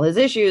 For all his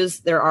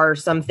issues, there are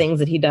some things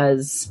that he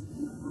does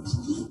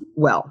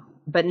well,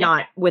 but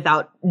not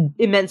without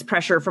immense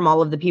pressure from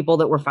all of the people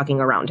that were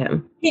fucking around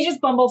him. He just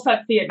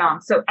bumblefucked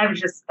Vietnam, so I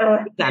was just...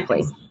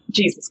 Exactly.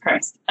 Jesus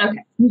Christ. Okay.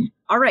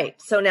 All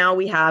right, so now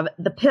we have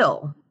the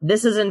pill.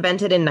 This is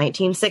invented in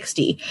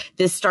 1960.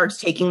 This starts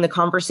taking the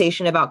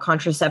conversation about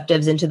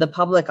contraceptives into the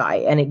public eye,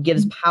 and it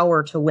gives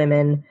power to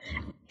women.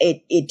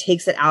 It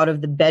takes it out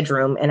of the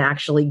bedroom and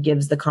actually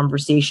gives the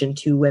conversation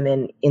to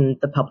women in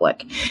the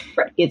public.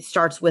 Right. It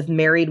starts with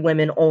married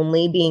women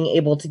only being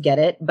able to get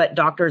it, but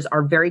doctors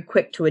are very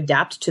quick to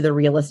adapt to the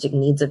realistic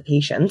needs of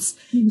patients.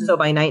 So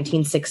by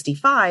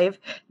 1965,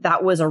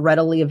 that was a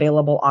readily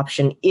available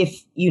option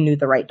if you knew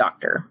the right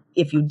doctor.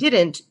 If you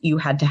didn't, you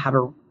had to have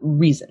a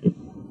reason.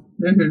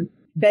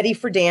 Betty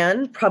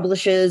Friedan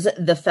publishes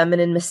The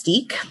Feminine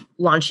Mystique,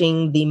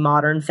 launching the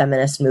modern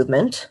feminist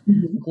movement.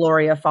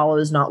 Gloria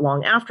follows not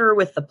long after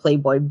with the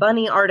Playboy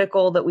Bunny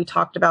article that we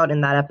talked about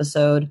in that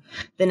episode.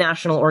 The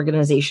National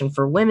Organization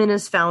for Women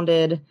is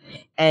founded,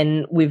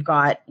 and we've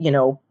got,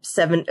 late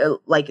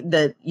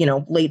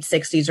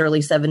 60s, early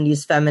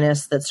 70s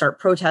feminists that start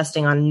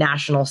protesting on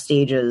national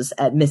stages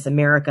at Miss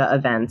America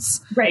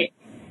events. Right.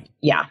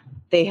 Yeah.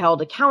 They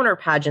held a counter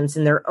pageants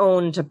in their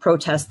own to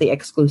protest the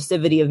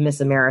exclusivity of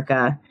Miss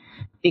America.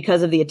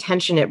 Because of the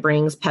attention it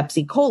brings,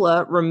 Pepsi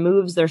Cola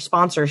removes their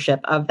sponsorship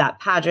of that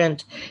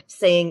pageant,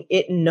 saying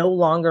it no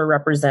longer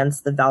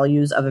represents the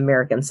values of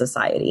American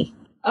society.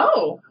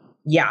 Oh.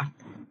 Yeah.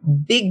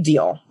 Big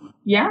deal.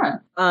 Yeah.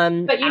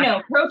 But,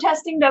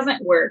 protesting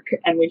doesn't work,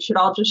 and we should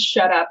all just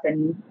shut up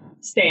and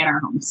stay in our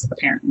homes,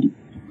 apparently.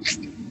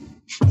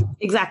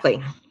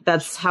 Exactly.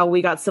 That's how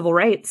we got civil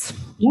rights.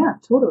 Yeah,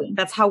 totally.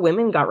 That's how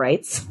women got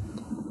rights.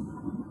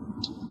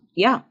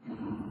 Yeah,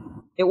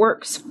 it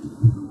works.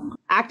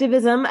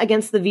 Activism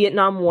against the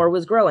Vietnam War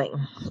was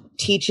growing.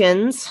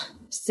 Teach-ins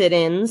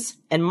Sit-ins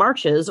and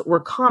marches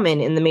were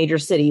common in the major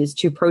cities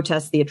to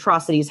protest the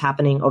atrocities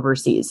happening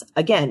overseas.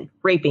 Again,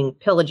 raping,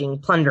 pillaging,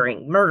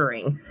 plundering,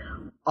 murdering,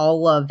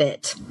 all of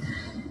it.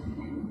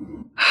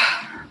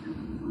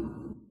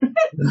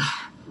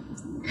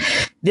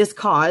 This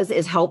cause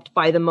is helped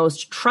by the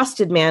most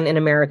trusted man in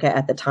America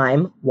at the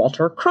time,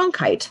 Walter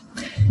Cronkite.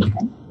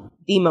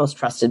 The most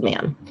trusted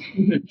man.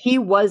 Mm-hmm. He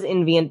was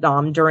in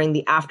Vietnam during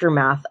the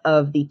aftermath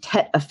of the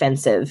Tet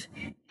Offensive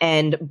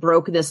and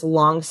broke this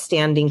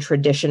long-standing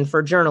tradition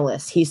for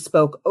journalists. He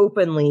spoke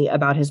openly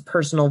about his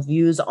personal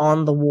views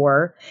on the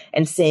war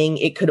and saying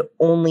it could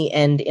only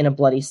end in a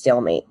bloody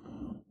stalemate.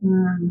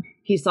 Mm.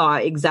 He saw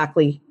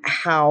exactly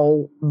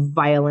how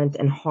violent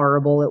and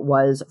horrible it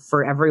was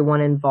for everyone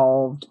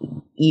involved.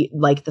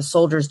 Like, the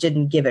soldiers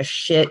didn't give a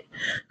shit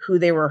who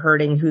they were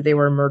hurting, who they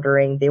were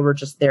murdering. They were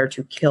just there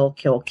to kill,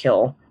 kill,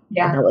 kill.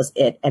 Yeah. And that was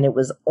it. And it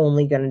was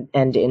only going to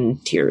end in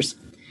tears.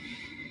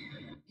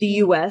 The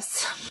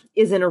U.S.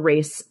 is in a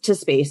race to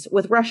space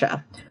with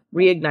Russia,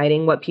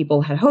 reigniting what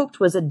people had hoped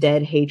was a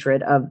dead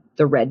hatred of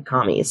the red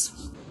commies.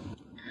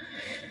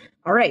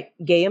 All right,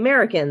 gay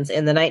Americans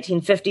in the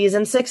 1950s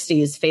and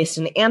 60s faced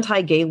an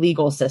anti-gay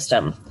legal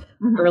system.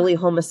 Mm-hmm. Early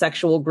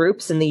homosexual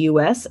groups in the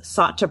U.S.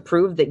 sought to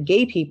prove that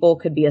gay people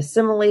could be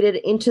assimilated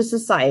into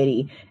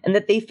society and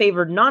that they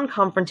favored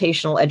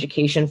non-confrontational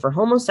education for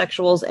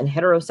homosexuals and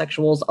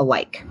heterosexuals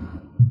alike.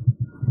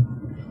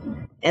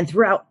 And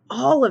throughout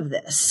all of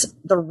this,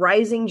 the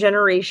rising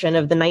generation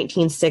of the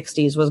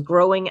 1960s was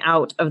growing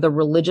out of the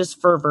religious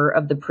fervor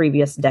of the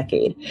previous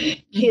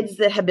decade. Kids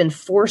that had been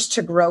forced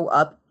to grow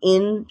up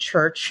in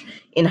church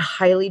in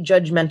highly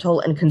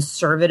judgmental and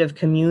conservative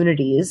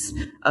communities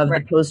of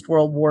the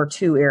post-World War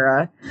II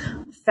era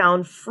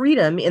found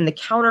freedom in the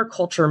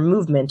counterculture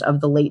movement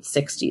of the late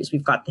 60s.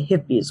 We've got the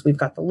hippies, we've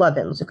got the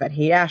Love-Ins, we've got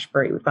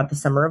Haight-Ashbury, we've got the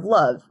Summer of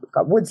Love, we've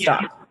got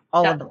Woodstock,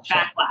 all of them.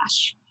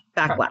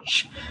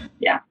 Backlash.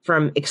 Yeah.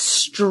 From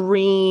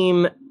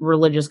extreme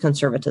religious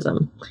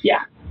conservatism.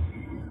 Yeah.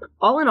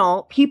 All in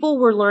all, people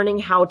were learning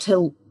how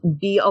to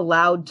be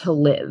allowed to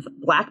live.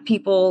 Black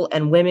people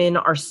and women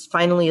are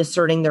finally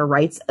asserting their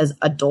rights as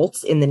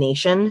adults in the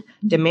nation,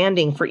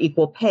 demanding for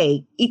equal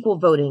pay, equal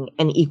voting,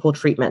 and equal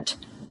treatment.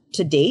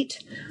 To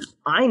date,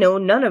 I know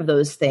none of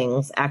those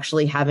things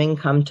actually having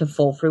come to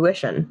full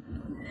fruition.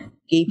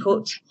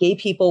 Gay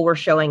people were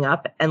showing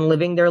up and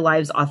living their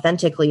lives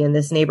authentically in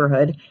this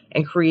neighborhood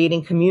and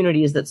creating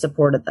communities that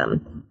supported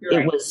them.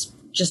 Right. It was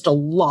just a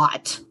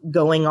lot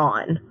going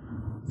on.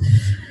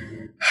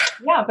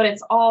 Yeah, but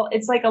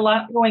it's like a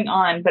lot going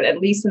on, but at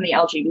least in the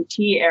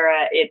LGBT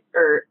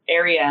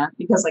area,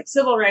 because like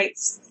civil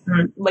rights,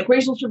 like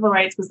racial civil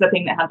rights was the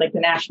thing that had like the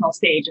national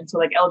stage. And so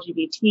like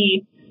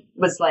LGBT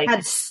was like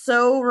had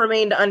so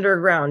remained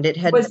underground.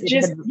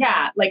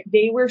 Like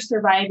they were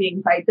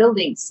surviving by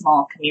building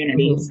small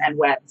communities and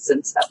webs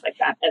and stuff like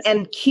that.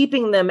 And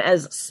keeping them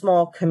as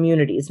small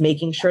communities,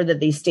 making sure that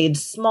they stayed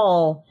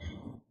small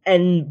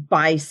and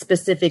by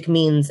specific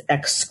means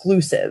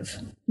exclusive.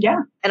 Yeah.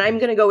 And I'm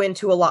going to go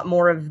into a lot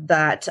more of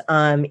that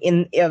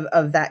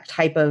of that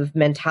type of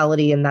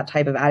mentality and that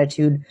type of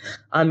attitude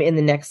in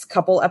the next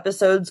couple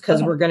episodes,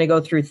 because we're going to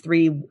go through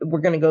three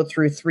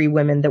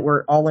women that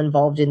were all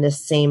involved in this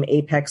same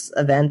Apex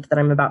event that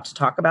I'm about to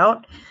talk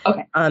about.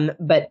 Okay.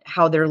 But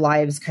how their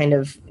lives kind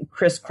of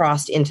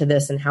crisscrossed into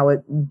this and how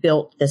it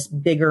built this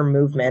bigger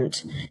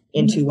movement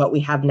into what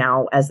we have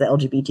now as the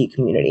LGBT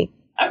community.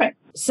 Okay.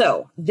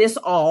 So this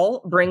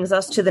all brings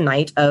us to the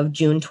night of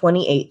June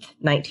 28th,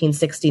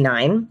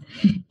 1969,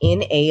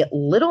 in a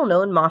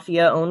little-known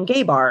mafia-owned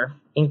gay bar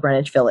in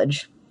Greenwich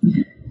Village.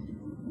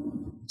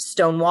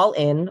 Stonewall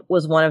Inn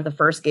was one of the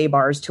first gay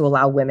bars to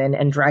allow women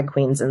and drag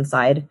queens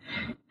inside,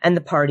 and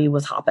the party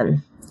was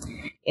hopping.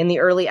 In the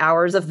early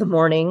hours of the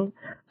morning,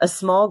 a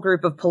small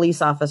group of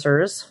police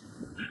officers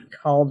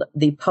called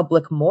the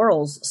Public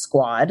Morals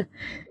Squad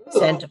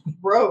sent...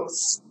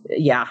 Gross.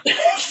 Yeah.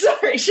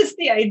 Sorry, just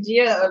the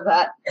idea of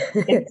that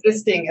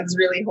existing is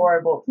really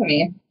horrible to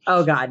me.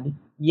 Oh, God.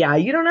 Yeah,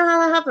 you don't know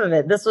how that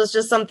happened. This was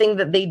just something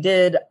that they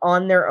did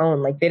on their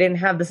own. Like, they didn't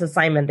have this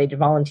assignment. They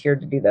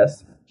volunteered to do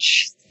this.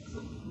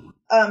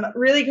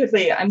 Really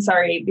quickly, I'm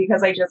sorry,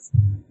 because I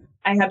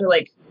had to,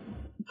 like,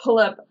 pull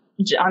up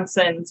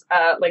Johnson's,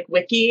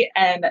 wiki,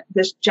 and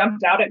this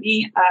jumped out at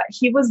me.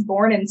 He was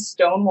born in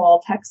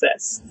Stonewall,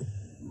 Texas.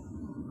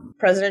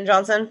 President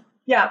Johnson?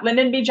 Yeah,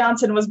 Lyndon B.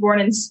 Johnson was born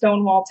in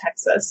Stonewall,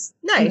 Texas.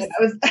 Nice.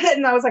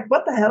 And I was like,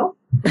 what the hell?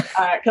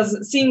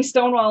 Because seeing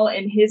Stonewall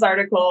in his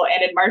article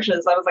and in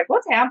Marsha's, I was like,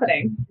 what's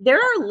happening? There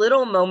are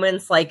little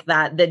moments like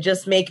that that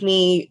just make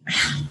me...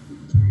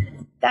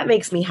 That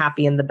makes me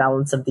happy in the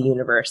balance of the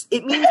universe.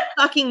 It means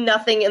fucking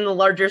nothing in the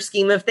larger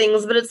scheme of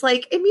things, but it's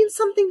like, it means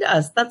something to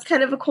us. That's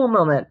kind of a cool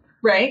moment.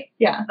 Right?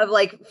 Yeah. Of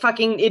like,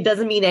 fucking, it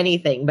doesn't mean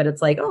anything, but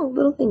it's like, oh,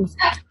 little things.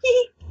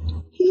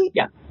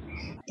 Yeah.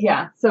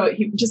 Yeah, so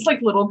just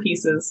like little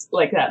pieces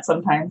like that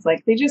sometimes,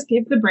 like they just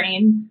give the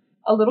brain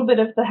a little bit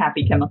of the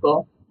happy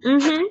chemical.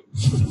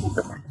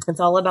 Mm-hmm. It's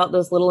all about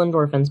those little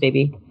endorphins,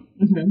 baby.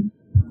 Mm-hmm.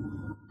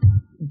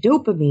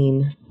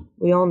 Dopamine.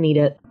 We all need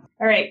it.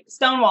 All right,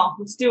 Stonewall,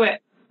 let's do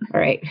it. All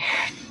right.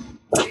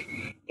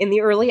 In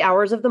the early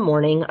hours of the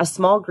morning, a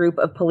small group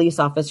of police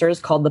officers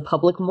called the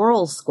Public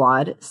Morals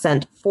Squad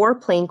sent 4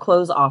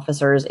 plainclothes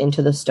officers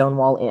into the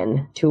Stonewall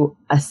Inn to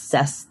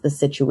assess the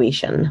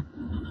situation.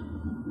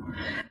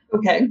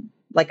 Okay.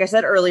 Like I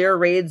said earlier,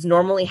 raids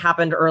normally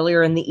happened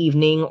earlier in the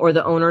evening, or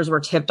the owners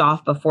were tipped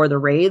off before the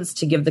raids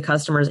to give the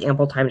customers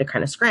ample time to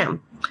kind of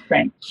scram.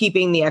 Right.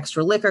 Keeping the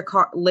extra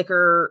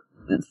liquor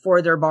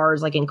for their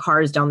bars, like in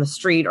cars down the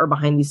street or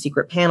behind these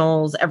secret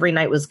panels. Every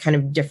night was kind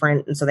of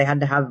different, and so they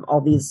had to have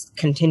all these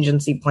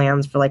contingency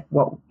plans for like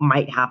what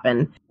might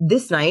happen.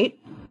 This night,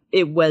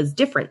 it was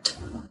different.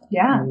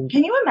 Yeah.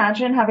 Can you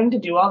imagine having to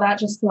do all that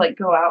just to like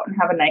go out and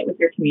have a night with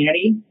your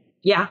community?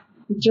 Yeah.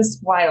 It's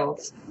just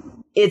wild.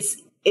 It's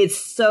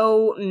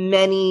so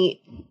many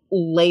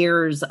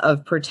layers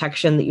of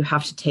protection that you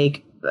have to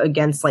take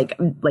against like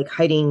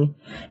hiding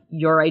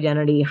your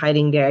identity,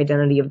 hiding the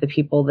identity of the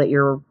people that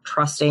you're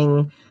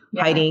trusting,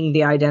 hiding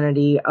the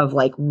identity of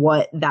like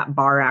what that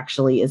bar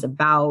actually is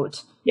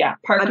about. Yeah.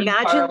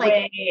 Imagine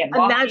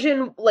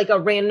like a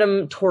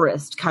random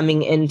tourist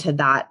coming into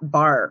that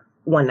bar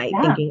one night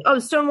thinking, oh,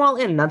 Stonewall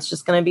Inn, that's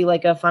just going to be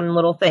like a fun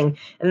little thing.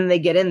 And then they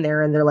get in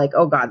there and they're like,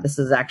 oh God, this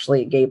is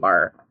actually a gay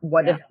bar.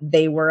 What if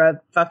they were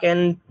a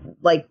fucking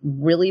like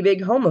really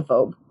big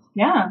homophobe?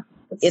 Yeah.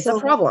 It's a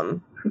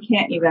problem. You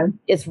can't even.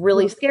 It's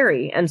really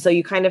scary. And so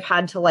you kind of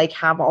had to like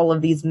have all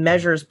of these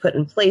measures put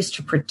in place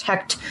to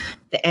protect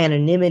the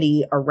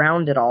anonymity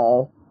around it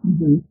all.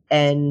 Mm-hmm.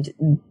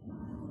 And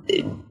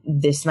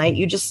this night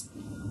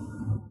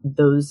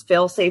those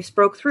fail safes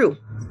broke through.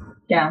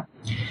 Yeah.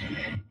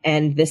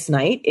 And this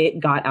night, it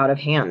got out of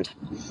hand.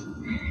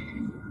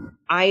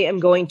 I am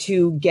going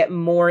to get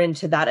more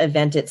into that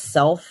event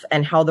itself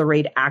and how the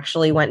raid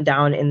actually went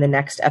down in the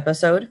next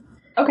episode.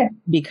 Okay.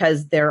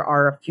 Because there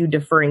are a few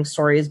differing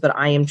stories, but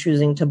I am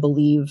choosing to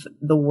believe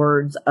the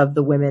words of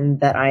the women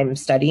that I'm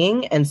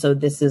studying. And so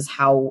this is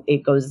how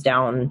it goes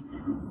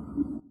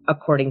down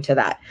according to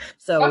that.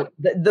 So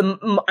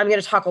I'm going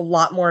to talk a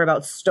lot more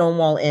about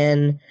Stonewall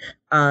Inn,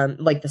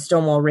 like the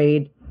Stonewall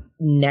raid,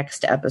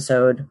 next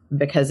episode,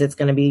 because it's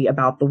going to be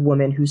about the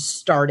woman who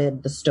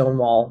started the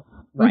Stonewall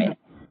riot,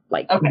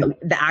 like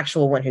the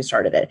actual one who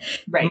started it.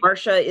 Right.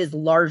 Marsha is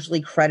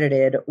largely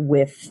credited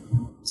with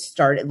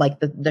started like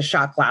the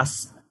shot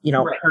glass,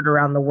 heard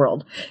around the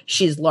world.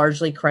 She's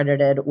largely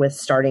credited with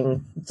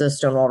starting the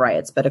Stonewall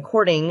riots, but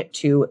according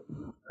to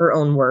her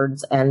own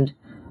words and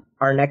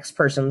our next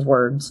person's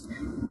words,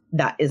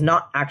 that is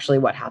not actually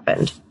what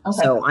happened.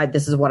 Okay. So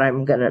this is what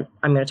I'm gonna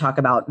talk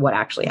about what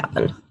actually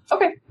happened.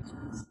 Okay.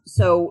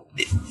 So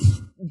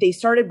they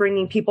started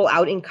bringing people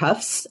out in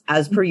cuffs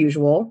as per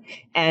usual.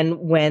 And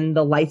when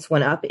the lights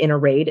went up in a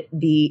raid,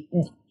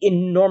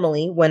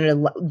 normally when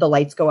the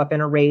lights go up in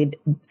a raid,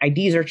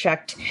 IDs are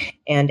checked,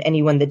 and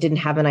anyone that didn't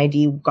have an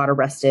ID got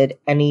arrested.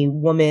 Any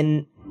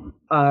woman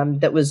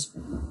that was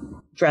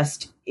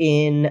dressed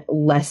in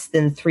less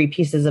than 3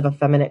 pieces of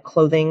effeminate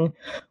clothing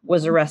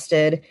was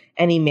arrested.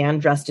 Any man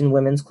dressed in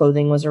women's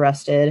clothing was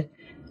arrested.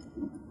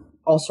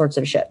 All sorts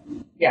of shit.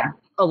 Yeah.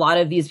 A lot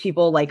of these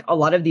people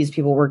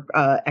were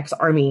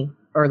ex-army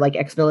or like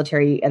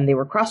ex-military, and they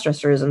were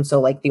cross-dressers. And so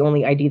like the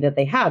only ID that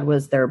they had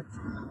was their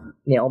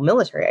male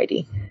military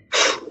ID.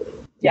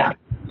 Yeah.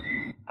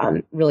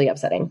 Really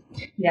upsetting.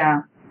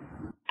 Yeah.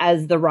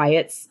 As the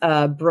riots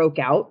broke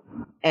out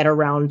at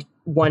around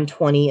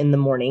 1:20 in the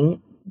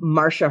morning,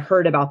 Marsha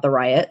heard about the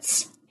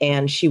riots,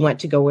 and she went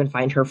to go and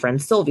find her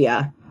friend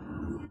Sylvia,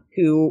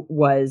 who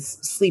was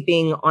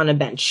sleeping on a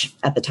bench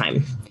at the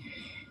time.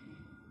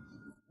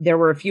 There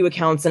were a few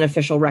accounts and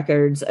official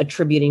records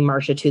attributing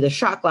Marsha to the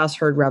shot glass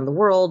heard around the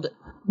world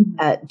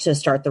to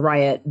start the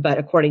riot. But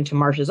according to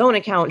Marsha's own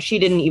account, she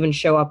didn't even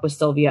show up with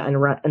Sylvia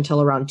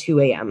until around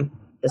 2 a.m.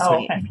 this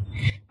night.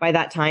 Okay. By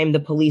that time, the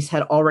police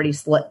had already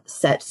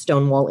set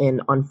Stonewall Inn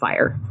on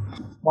fire.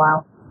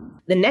 Wow.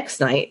 The next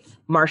night,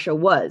 Marsha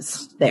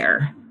was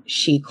there.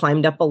 She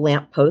climbed up a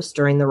lamppost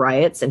during the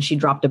riots, and she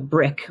dropped a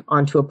brick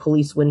onto a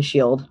police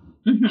windshield,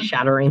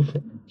 shattering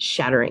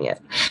it.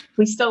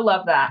 We still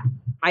love that.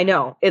 I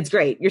know. It's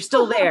great. You're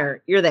still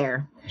there. You're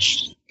there.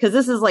 Because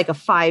this is like a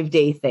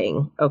 5-day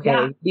thing. Okay.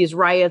 Yeah. These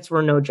riots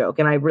were no joke.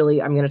 And I'm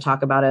going to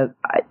talk about it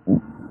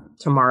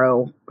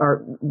tomorrow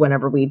or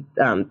whenever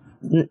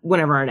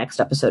our next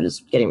episode is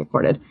getting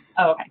recorded.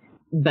 Oh, okay.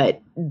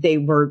 But they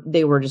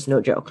were just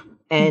no joke.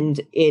 And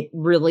it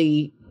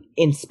really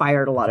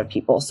inspired a lot of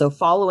people. So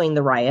following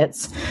the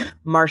riots,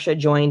 Marsha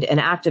joined an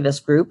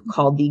activist group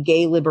called the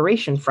Gay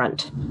Liberation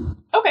Front.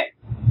 Okay.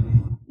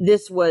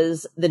 This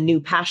was the new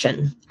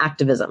passion,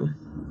 activism.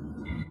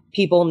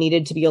 People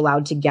needed to be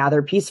allowed to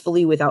gather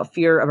peacefully without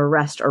fear of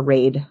arrest or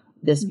raid.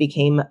 This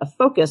became a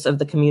focus of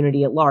the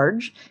community at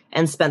large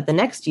and spent the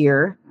next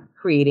year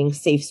creating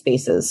safe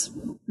spaces.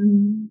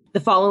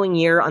 The following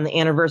year, on the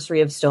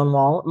anniversary of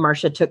Stonewall,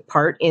 Marsha took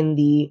part in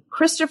the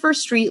Christopher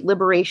Street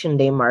Liberation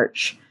Day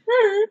March,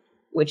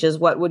 which is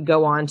what would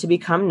go on to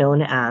become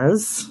known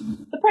as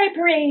the Pride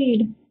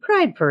Parade.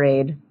 Pride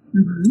Parade.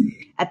 Mm-hmm.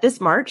 At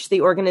this march,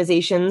 the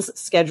organizations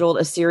scheduled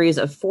a series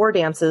of 4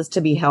 dances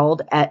to be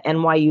held at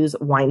NYU's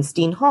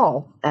Weinstein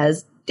Hall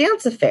as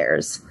dance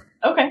affairs.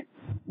 Okay.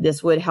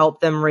 This would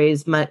help them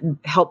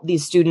help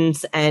these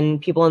students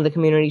and people in the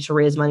community to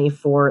raise money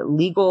for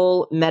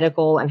legal,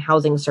 medical, and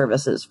housing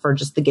services for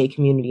just the gay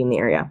community in the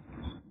area.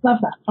 Love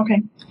that.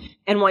 Okay.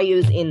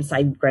 NYU's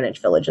inside Greenwich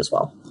Village as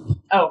well.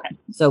 Oh, okay.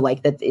 So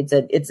like that,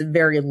 it's a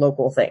very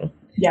local thing.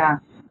 Yeah.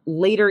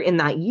 Later in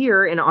that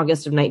year, in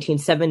August of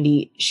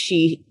 1970,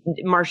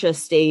 Marsha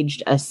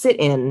staged a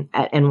sit-in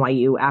at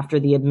NYU after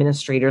the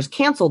administrators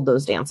canceled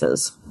those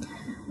dances.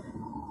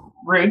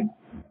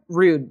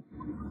 Rude.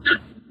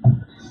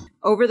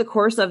 Over the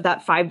course of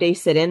that 5-day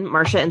sit-in,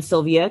 Marsha and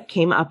Sylvia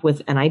came up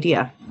with an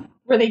idea.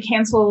 Were they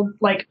canceled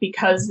like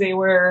because they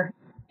were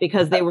gay.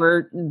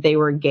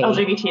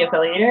 LGBT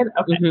affiliated?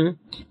 Okay.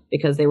 Mm-hmm.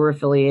 Because they were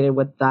affiliated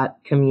with that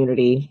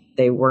community,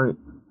 they weren't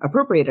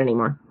appropriate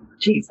anymore.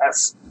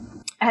 Jesus.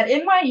 At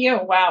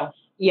NYU, wow.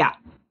 Yeah.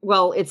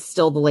 Well, it's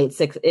still the late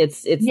 60s.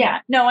 It's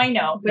yeah. No, I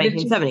know. But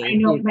 1970. I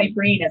know my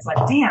brain is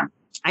like, damn.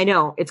 I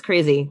know. It's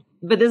crazy.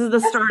 But this is the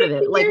start of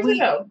it. Like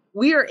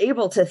we are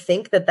able to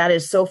think that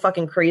is so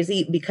fucking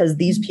crazy because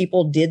these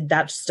people did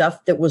that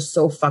stuff that was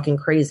so fucking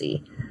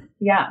crazy.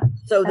 Yeah.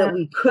 So that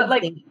we could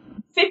like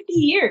 50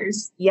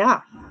 years.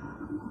 Yeah.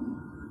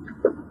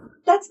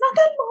 That's not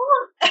that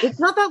long.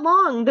 It's not that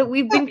long that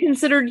we've been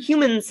considered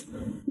humans.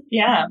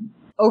 Yeah.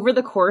 Over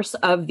the course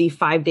of the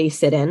 5-day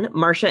sit-in,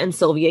 Marsha and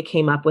Sylvia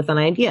came up with an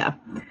idea.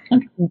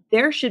 Okay.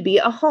 There should be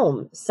a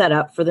home set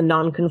up for the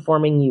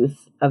non-conforming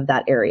youth of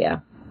that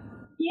area.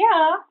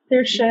 Yeah,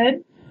 there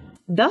should.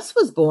 Thus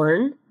was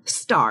born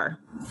STAR.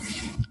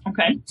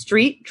 Okay.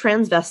 Street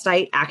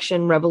Transvestite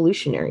Action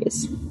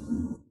Revolutionaries.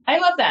 I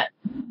love that.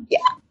 Yeah.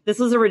 This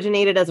was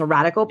originated as a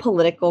radical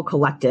political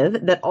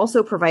collective that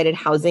also provided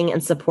housing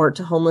and support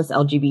to homeless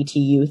LGBT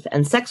youth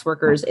and sex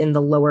workers in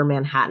the lower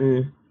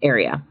Manhattan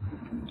area.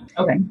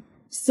 Okay.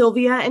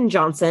 Sylvia and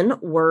Johnson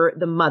were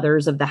the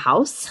mothers of the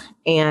house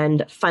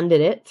and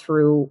funded it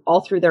through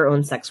their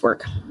own sex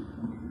work,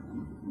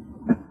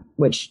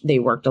 which they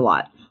worked a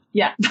lot.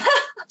 Yeah.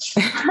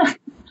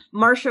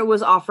 Marsha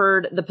was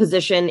offered the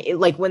position,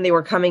 like when they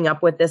were coming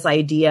up with this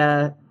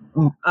idea,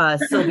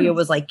 Sylvia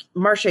was like,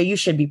 Marsha, you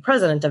should be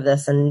president of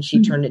this. And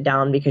she turned it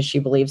down because she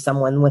believed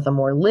someone with a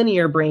more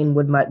linear brain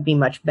would be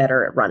much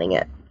better at running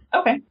it.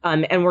 Okay.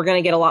 And we're going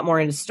to get a lot more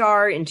into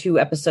STAR in 2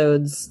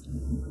 episodes.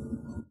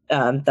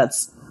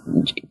 That's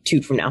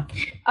 2 from now.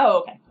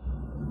 Oh, okay.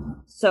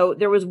 So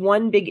there was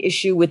one big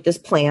issue with this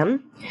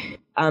plan.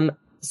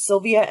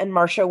 Sylvia and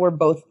Marsha were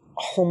both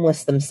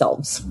homeless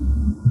themselves.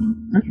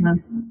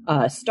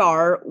 Mm-hmm.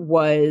 STAR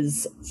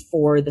was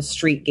for the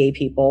street gay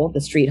people,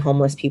 the street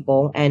homeless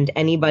people, and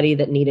anybody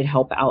that needed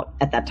help out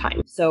at that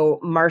time. So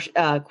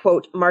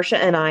quote, Marsha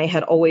and I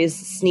had always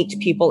sneaked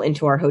people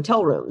into our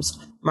hotel rooms.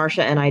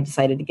 Marsha and I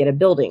decided to get a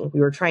building. We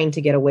were trying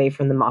to get away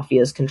from the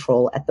mafia's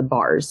control at the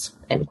bars,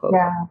 end quote.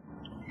 Yeah.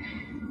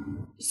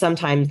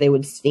 Sometimes they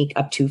would sneak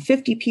up to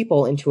 50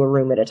 people into a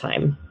room at a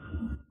time.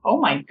 Oh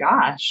my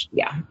gosh.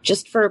 Yeah.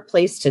 Just for a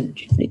place to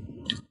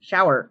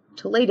shower,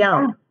 to lay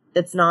down. Yeah.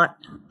 That's not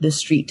the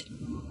street.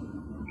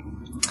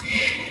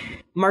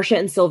 Marsha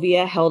and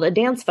Sylvia held a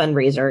dance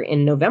fundraiser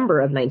in November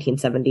of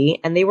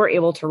 1970, and they were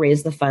able to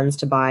raise the funds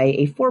to buy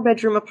a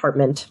 4-bedroom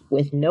apartment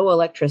with no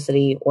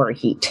electricity or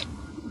heat.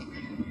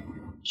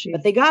 Jeez.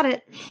 But they got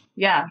it.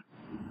 Yeah.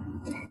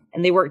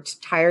 And they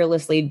worked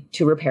tirelessly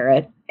to repair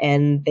it,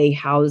 and they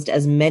housed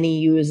as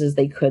many youths as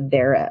they could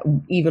there,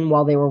 even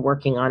while they were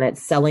working on it,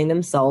 selling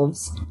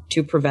themselves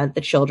to prevent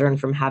the children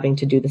from having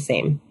to do the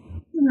same.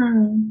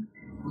 Mm.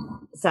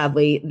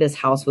 Sadly, this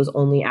house was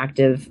only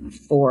active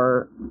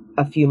for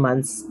a few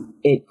months.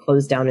 It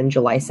closed down in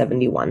July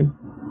 71.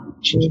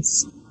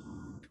 Jeez.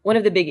 One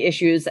of the big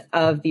issues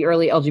of the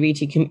early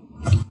LGBTQ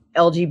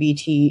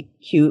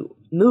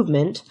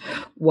movement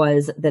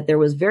was that there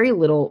was very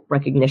little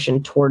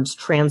recognition towards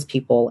trans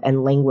people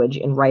and language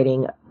in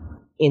writing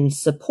in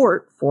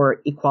support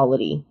for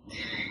equality.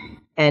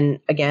 And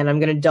again, I'm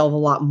going to delve a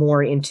lot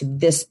more into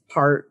this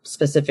part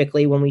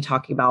specifically when we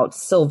talk about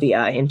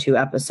Sylvia in 2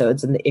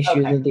 episodes and the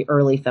issues of the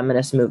early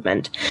feminist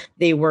movement.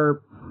 They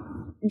were,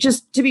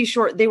 just to be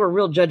short, they were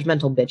real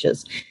judgmental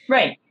bitches.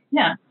 Right.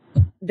 Yeah.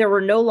 There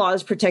were no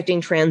laws protecting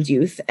trans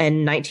youth,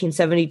 and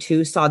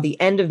 1972 saw the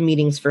end of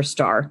meetings for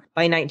STAR.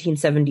 By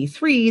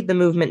 1973, the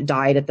movement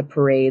died at the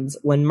parades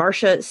when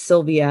Marsha,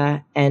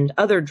 Sylvia, and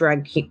other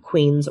drag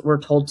queens were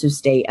told to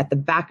stay at the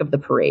back of the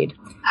parade.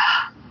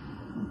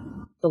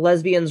 The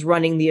lesbians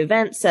running the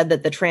event said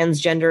that the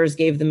transgenders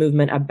gave the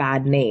movement a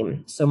bad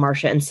name, so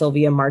Marsha and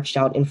Sylvia marched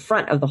out in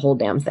front of the whole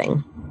damn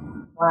thing.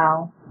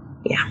 Wow.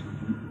 Yeah.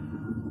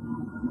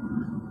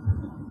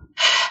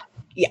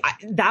 Yeah,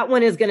 that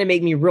one is going to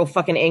make me real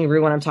fucking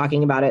angry when I'm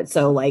talking about it.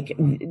 So, like,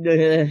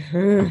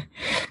 yeah,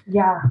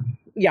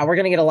 we're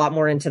going to get a lot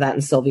more into that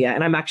in Sylvia.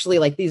 And I'm actually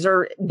like, these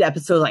are the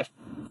episodes I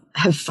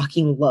have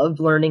fucking loved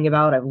learning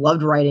about. I've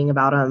loved writing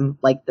about them.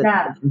 Like,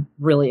 I'm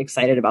really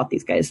excited about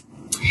these guys.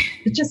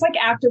 Just like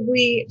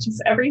actively,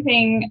 just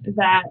everything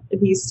that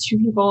these two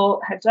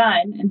people had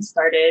done and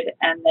started,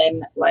 and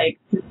then like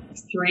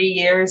 3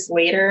 years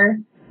later,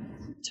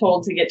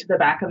 told to get to the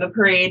back of the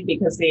parade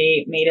because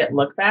they made it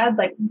look bad.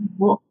 Like,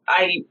 well,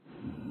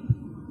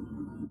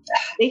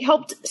 they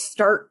helped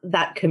start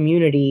that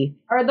community.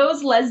 Are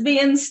those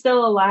lesbians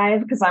still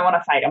alive? Because I want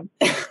to fight them.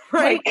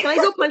 Right? Can I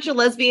go punch a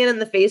lesbian in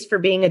the face for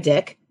being a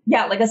dick?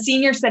 Yeah, like a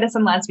senior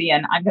citizen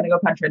lesbian. I'm going to go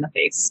punch her in the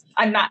face.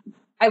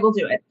 I will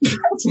do it.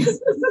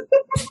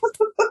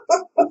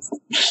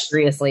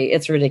 Seriously,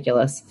 it's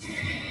ridiculous.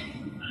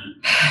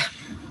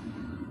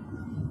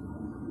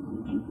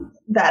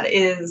 That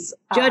is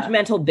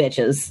judgmental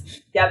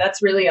bitches. Yeah,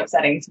 that's really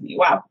upsetting to me.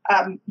 Wow.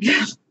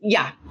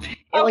 Yeah.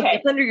 It like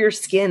gets under your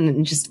skin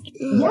and just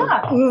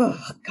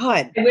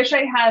God. I wish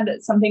I had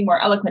something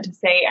more eloquent to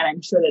say, and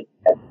I'm sure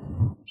that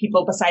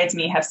people besides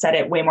me have said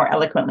it way more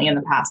eloquently in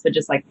the past, but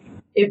just like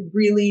it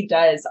really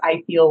does.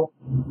 I feel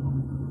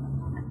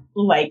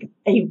like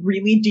a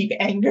really deep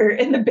anger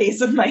in the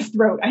base of my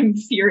throat. I'm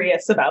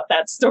furious about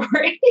that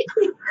story.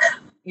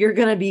 You're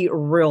going to be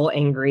real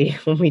angry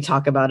when we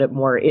talk about it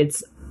more.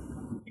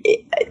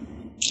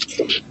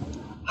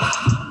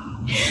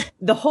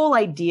 The whole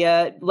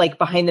idea, like,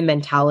 behind the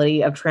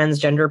mentality of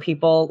transgender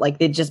people, like,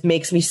 it just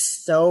makes me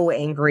so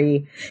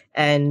angry.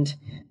 And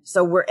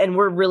so we're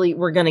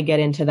going to get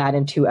into that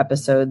in 2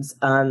 episodes.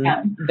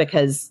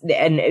 Because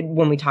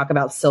when we talk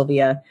about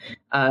Sylvia,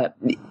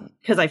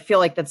 because I feel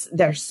like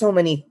there's so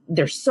many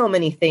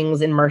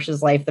things in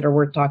Marsha's life that are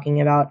worth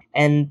talking about.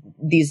 And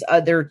these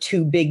other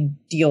 2 big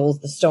deals,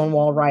 the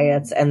Stonewall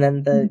riots, and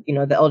then the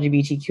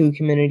LGBTQ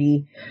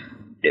community,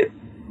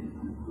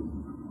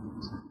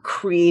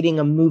 creating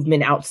a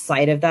movement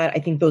outside of that. I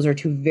think those are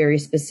 2 very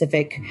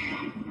specific,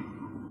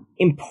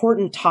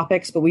 important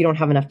topics, but we don't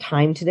have enough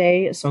time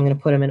today, so I'm going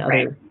to put them in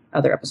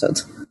other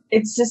episodes.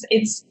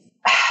 It's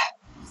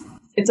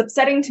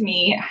upsetting to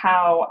me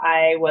how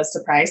I was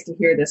surprised to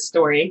hear this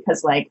story,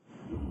 because like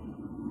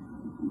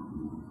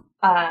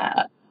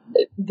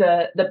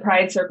the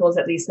pride circles,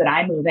 at least that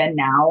I move in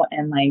now,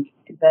 and like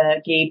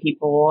the gay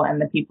people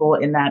and the people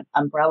in that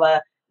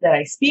umbrella that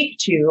I speak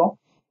to,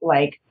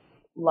 like,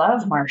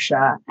 love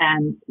Marsha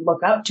and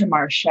look up to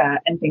Marsha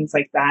and things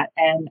like that.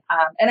 And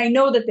I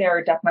know that there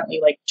are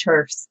definitely like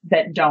turfs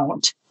that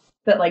don't,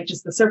 but like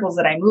just the circles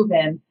that I move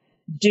in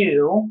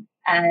do.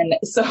 And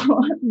so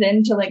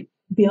then to like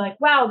be like,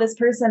 wow, this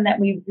person that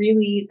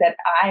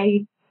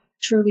I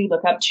truly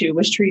look up to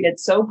was treated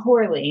so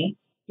poorly.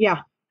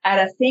 Yeah.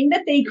 At a thing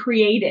that they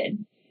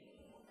created.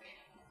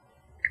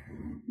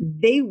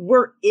 They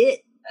were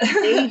it.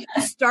 They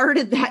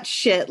started that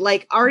shit.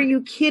 Like, are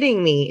you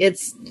kidding me?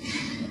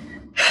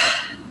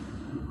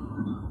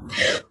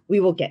 We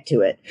will get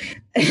to it.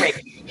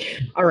 Right.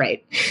 All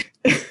right.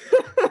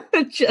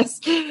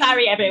 Just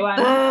sorry, everyone.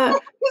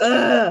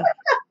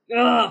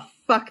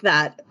 Fuck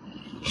that.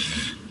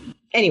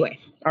 Anyway,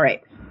 all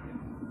right.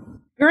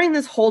 During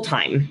this whole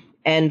time,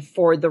 and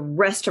for the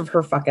rest of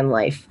her fucking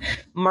life,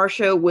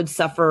 Marsha would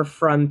suffer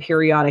from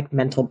periodic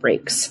mental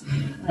breaks.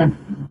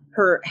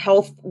 Her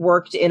health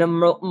worked in a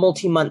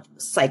multi-month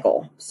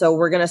cycle. So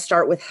we're going to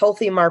start with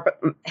healthy Marsha,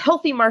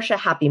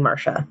 happy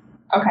Marsha.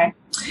 Okay.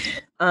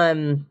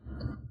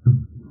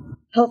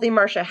 Healthy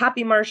Marsha,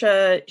 happy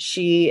Marsha.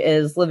 She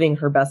is living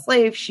her best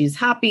life. She's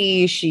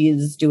happy.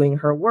 She's doing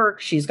her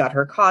work. She's got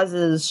her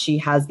causes. She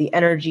has the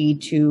energy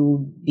to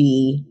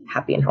be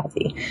happy and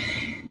healthy.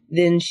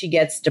 Then she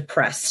gets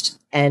depressed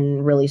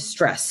and really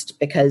stressed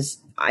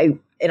because I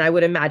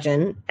would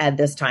imagine at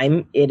this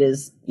time it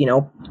is,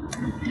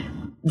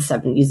 the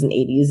 70s and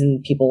 80s,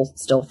 and people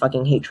still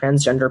fucking hate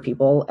transgender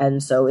people.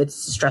 And so it's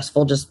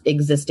stressful just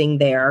existing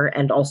there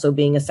and also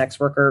being a sex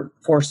worker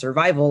for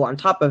survival on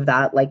top of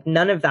that. Like,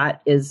 none of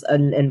that is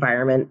an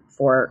environment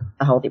for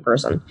a healthy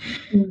person.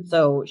 Mm-hmm.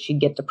 So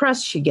she'd get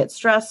depressed, she'd get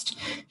stressed,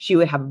 she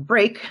would have a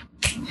break,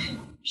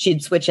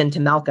 she'd switch into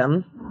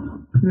Malcolm,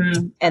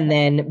 and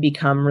then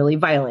become really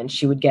violent.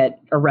 She would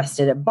get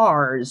arrested at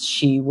bars.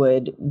 She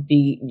would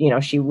be,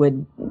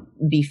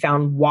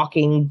 found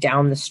walking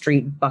down the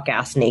street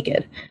buck-ass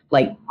naked.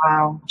 Like,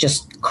 wow,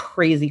 just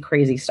crazy,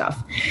 crazy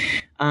stuff.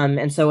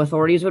 And so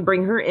authorities would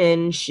bring her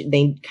in.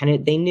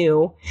 They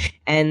knew,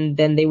 and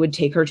then they would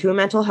take her to a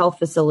mental health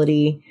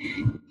facility,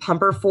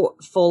 pump her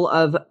full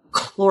of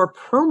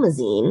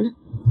chlorpromazine.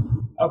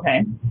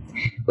 Okay.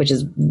 Which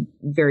is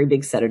very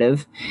big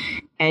sedative,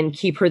 and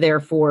keep her there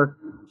for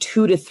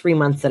 2 to 3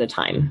 months at a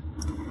time.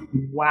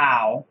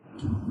 Wow.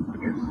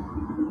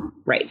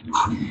 Right.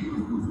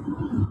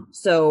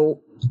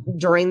 So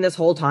during this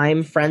whole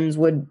time, friends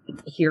would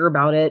hear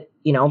about it.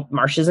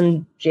 Marsha's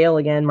in jail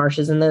again.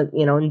 Marsha's in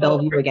in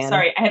Bellevue again.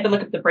 Sorry, I had to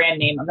look up the brand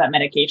name of that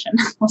medication.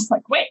 I was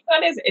like, wait,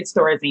 what is it? It's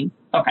Thorazine.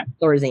 Okay.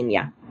 Thorazine,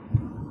 yeah.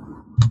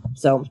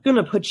 So I'm going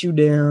to put you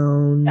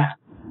down. Yeah.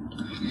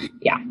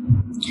 Yeah.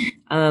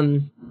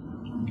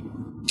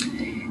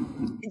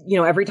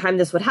 every time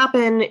this would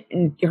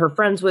happen, her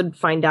friends would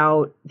find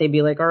out. They'd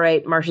be like, all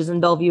right, Marsha's in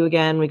Bellevue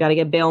again. We got to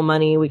get bail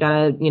money. We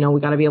got to,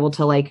 we got to be able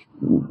to like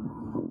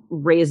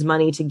raise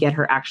money to get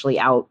her actually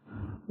out.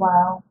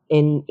 Wow.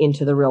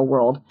 Into the real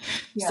world.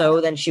 Yeah.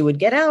 So then she would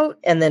get out,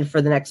 and then for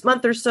the next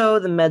month or so,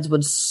 the meds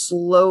would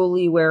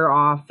slowly wear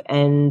off,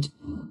 and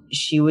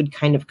she would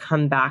kind of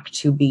come back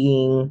to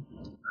being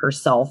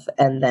herself,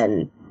 and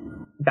then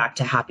back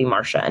to happy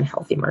Marsha and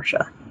healthy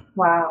Marsha.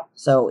 Wow.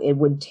 So it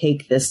would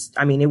take months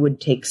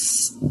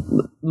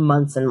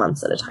and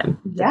months at a time.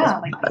 Yeah,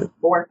 like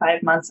 4 or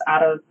 5 months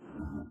out of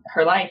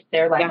her life,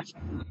 their life.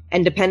 Yeah.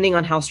 And depending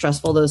on how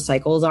stressful those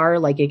cycles are,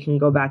 like it can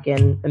go back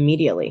in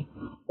immediately.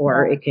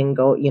 Or it can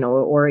go,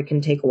 or it can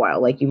take a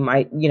while. Like you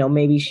might,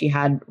 maybe she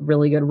had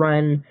really good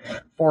run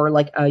for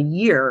like a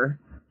year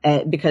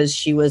because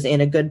she was in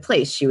a good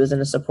place. She was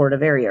in a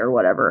supportive area or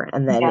whatever.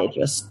 And then it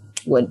just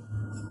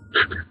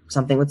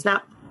something would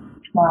snap.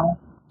 Wow.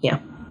 Yeah.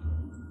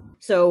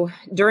 So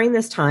during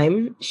this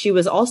time, she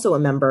was also a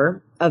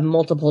member of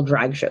multiple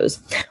drag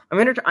shows.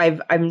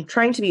 I'm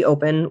trying to be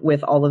open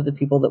with all of the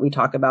people that we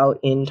talk about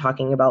in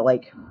talking about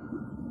like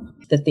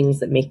the things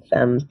that make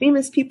them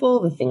famous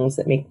people, the things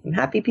that make them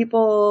happy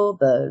people,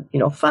 the,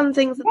 fun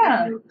things that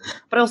they do.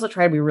 But I also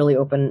try to be really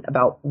open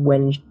about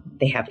when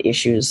they have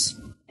issues.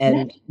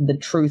 And the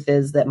truth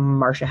is that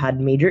Marsha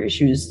had major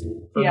issues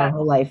for her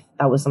whole life.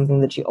 That was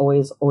something that she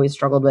always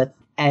struggled with.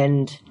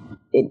 And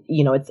it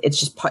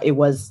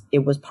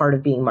was part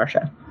of being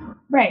Marsha.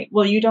 Right.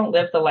 Well, you don't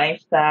live the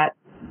life that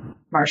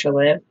Marsha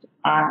lived,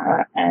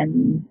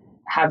 and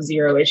have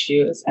zero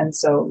issues. And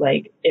so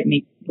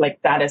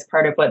that is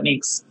part of what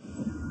makes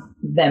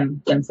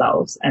them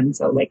themselves. And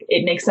so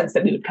it makes sense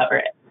that we would cover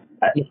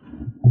it,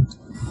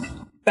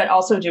 but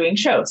also doing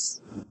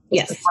shows.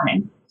 Yes.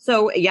 Performing.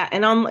 So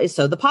and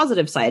so the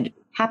positive side,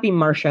 happy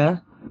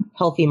Marsha,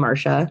 healthy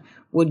Marsha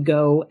would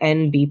go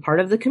and be part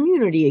of the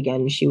community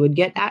again. She would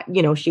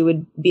she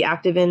would be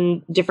active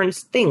in different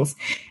things.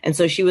 And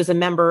so she was a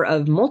member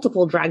of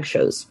multiple drag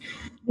shows.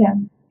 Yeah.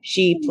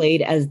 She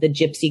played as the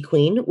Gypsy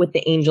Queen with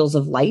the Angels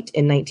of Light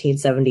in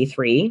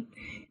 1973.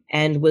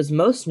 And was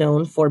most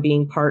known for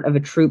being part of a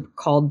troupe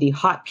called the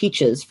Hot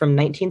Peaches from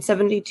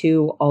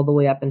 1972 all the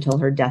way up until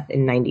her death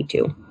in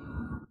 92.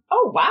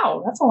 Oh,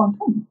 wow. That's a long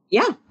time.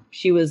 Yeah.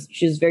 She was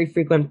a very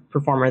frequent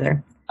performer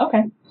there.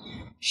 Okay.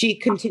 She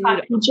continued.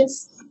 Hot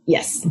Peaches?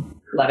 Yes.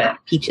 Love it.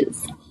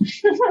 Peaches.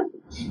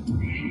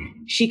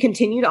 She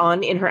continued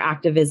on in her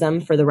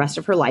activism for the rest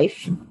of her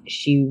life.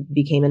 She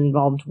became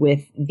involved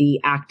with the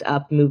ACT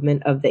UP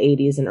movement of the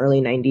 80s and early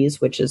 90s,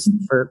 which is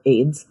for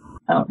AIDS.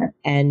 Okay.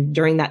 And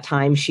during that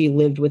time, she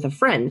lived with a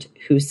friend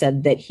who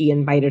said that he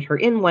invited her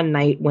in one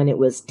night when it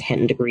was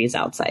 10 degrees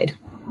outside.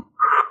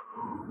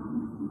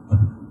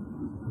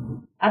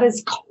 That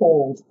is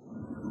cold.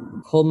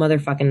 Cold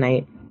motherfucking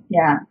night.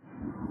 Yeah.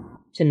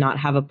 To not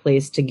have a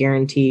place to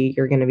guarantee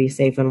you're going to be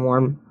safe and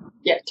warm.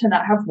 Yeah, to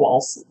not have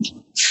walls.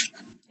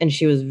 And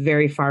she was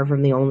very far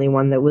from the only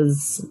one that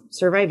was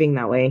surviving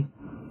that way.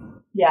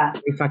 Yeah.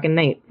 Every fucking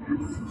night.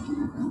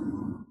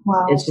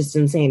 Wow. It's just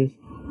insane.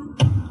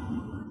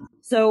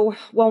 So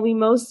while we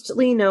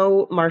mostly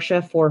know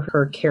Marsha for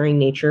her caring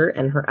nature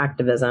and her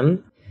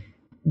activism,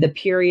 the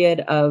period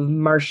of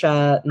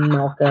Marsha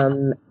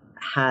Malcolm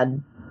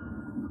had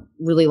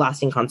really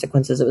lasting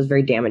consequences. It was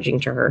very damaging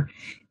to her.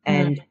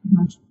 And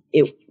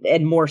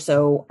and more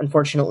so,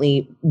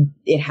 unfortunately,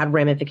 it had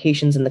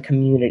ramifications in the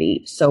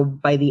community. So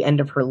by the end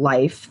of her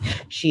life,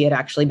 she had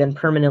actually been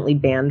permanently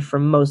banned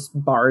from most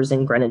bars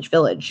in Greenwich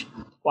Village.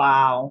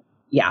 Wow.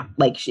 Yeah,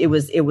 it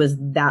was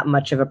that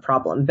much of a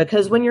problem,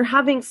 because when you're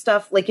having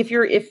stuff like if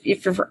you're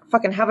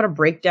fucking having a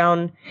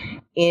breakdown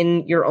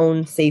in your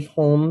own safe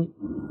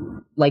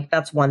home,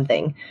 that's one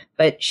thing.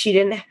 But she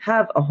didn't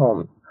have a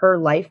home. Her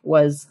life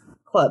was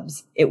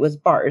clubs. It was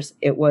bars.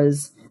 It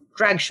was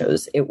drag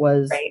shows. It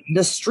was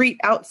the street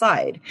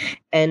outside.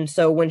 And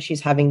so when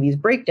she's having these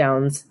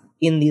breakdowns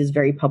in these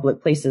very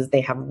public places,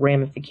 they have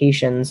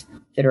ramifications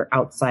that are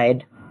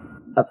outside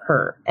of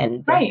her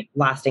and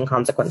lasting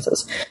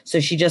consequences. So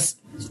she just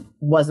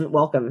wasn't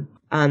welcome.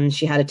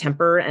 She had a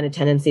temper and a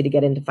tendency to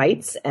get into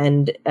fights.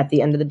 And at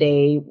the end of the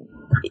day,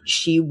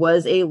 she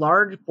was a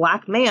large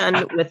black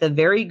man with a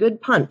very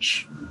good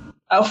punch.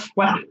 Oh,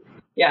 wow.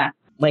 Yeah.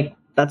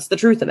 That's the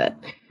truth of it.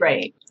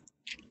 Right.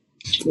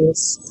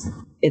 Yes.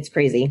 It's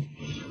crazy.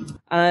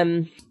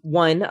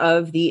 One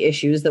of the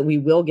issues that we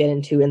will get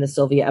into in the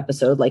Sylvia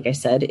episode, like I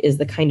said, is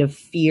the kind of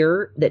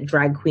fear that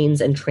drag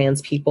queens and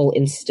trans people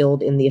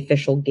instilled in the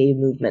official gay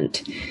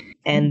movement.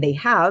 And they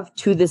have,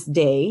 to this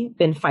day,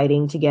 been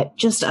fighting to get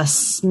just a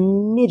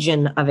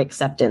smidgen of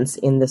acceptance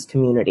in this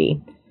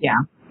community. Yeah.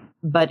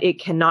 But it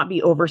cannot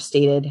be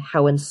overstated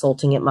how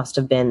insulting it must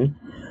have been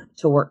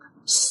to work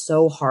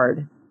so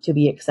hard to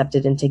be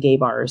accepted into gay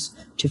bars,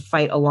 to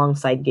fight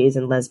alongside gays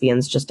and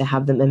lesbians, just to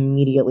have them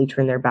immediately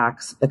turn their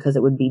backs because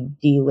it would be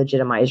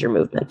delegitimize your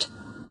movement.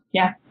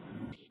 Yeah.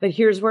 But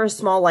here's where a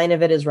small line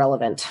of it is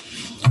relevant.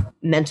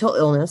 Mental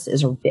illness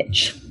is a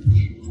bitch.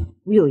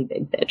 Really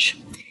big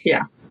bitch.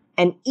 Yeah.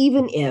 And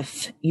even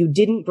if you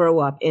didn't grow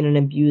up in an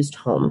abused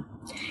home,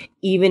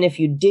 even if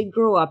you did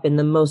grow up in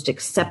the most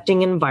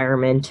accepting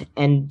environment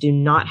and do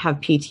not have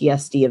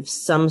PTSD of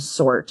some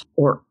sort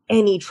or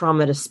any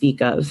trauma to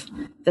speak of,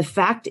 the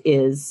fact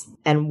is,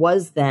 and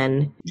was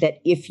then,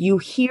 that if you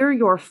hear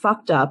you're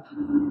fucked up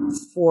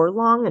for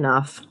long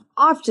enough,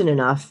 often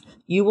enough,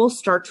 you will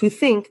start to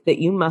think that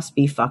you must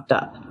be fucked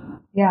up.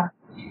 Yeah.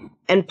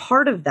 And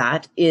part of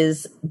that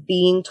is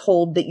being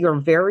told that your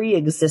very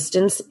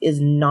existence is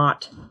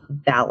not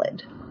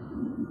valid.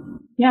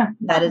 Yeah.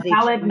 That is a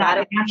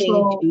traumatic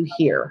thing to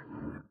hear.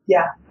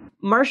 Yeah.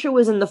 Marsha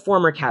was in the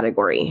former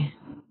category.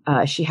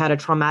 She had a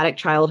traumatic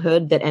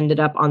childhood that ended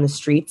up on the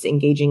streets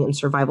engaging in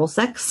survival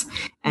sex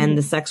and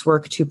the sex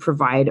work to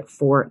provide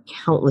for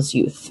countless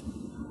youth.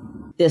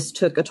 This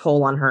took a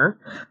toll on her,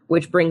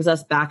 which brings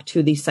us back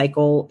to the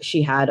cycle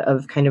she had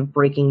of kind of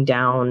breaking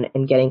down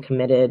and getting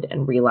committed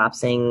and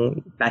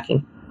relapsing,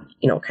 backing,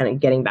 kind of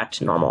getting back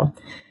to normal.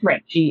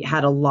 Right. She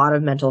had a lot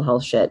of mental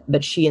health shit,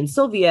 but she and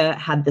Sylvia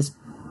had this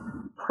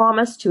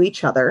promise to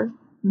each other,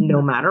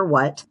 no matter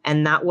what,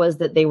 and that was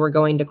that they were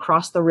going to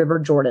cross the River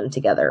Jordan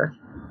together.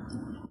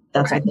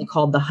 That's what they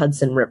called the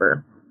Hudson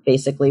River.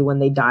 Basically, when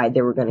they died,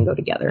 they were going to go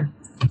together.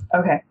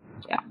 Okay.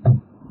 Yeah.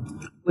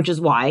 Which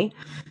is why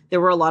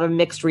there were a lot of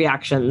mixed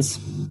reactions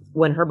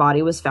when her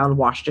body was found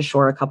washed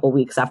ashore a couple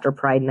weeks after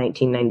Pride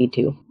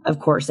 1992. Of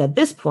course, at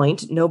this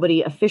point,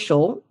 nobody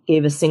official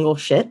gave a single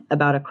shit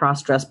about a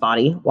cross-dressed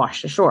body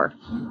washed ashore.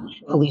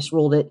 Police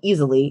ruled it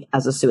easily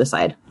as a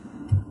suicide,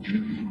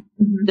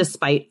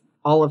 despite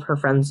all of her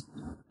friends'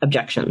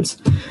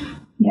 objections.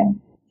 Yeah.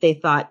 They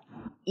thought,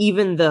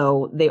 even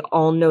though they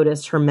all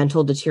noticed her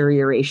mental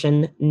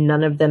deterioration,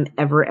 none of them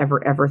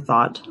ever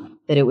thought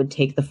that it would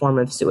take the form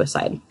of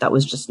suicide. That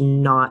was just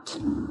not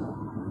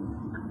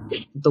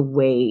the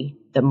way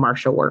that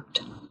Marsha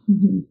worked.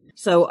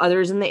 So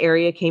others in the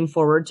area came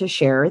forward to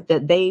share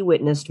that they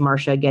witnessed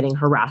Marsha getting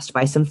harassed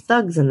by some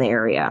thugs in the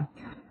area.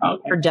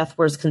 Okay. Her death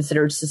was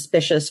considered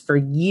suspicious for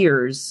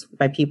years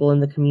by people in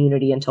the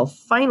community until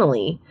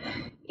finally,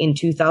 in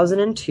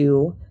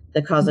 2002,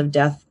 the cause of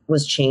death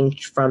was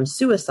changed from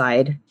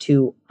suicide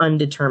to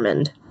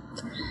undetermined.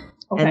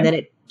 Okay. And then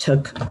it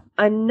took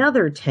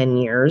another 10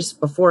 years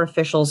before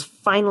officials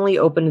finally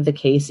opened the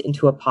case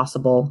into a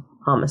possible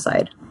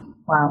homicide.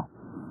 Wow.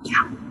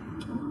 Yeah.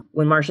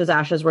 When Marsha's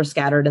ashes were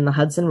scattered in the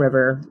Hudson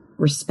River,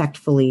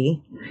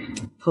 respectfully,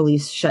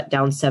 police shut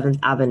down 7th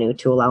Avenue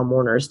to allow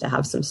mourners to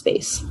have some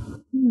space.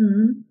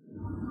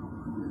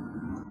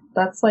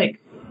 That's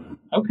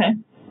okay.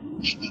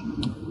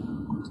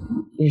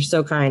 You're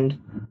so kind.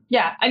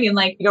 Yeah, I mean,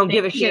 you don't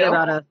give a shit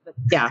about us. But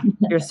yeah,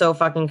 you're so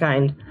fucking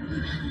kind.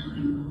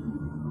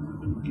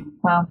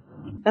 Wow.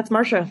 That's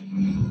Marsha.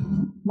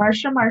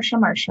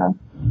 Marsha.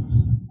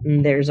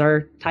 And there's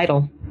our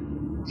title.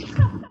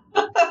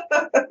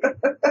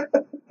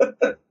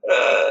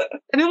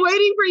 I've been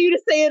waiting for you to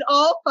say it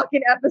all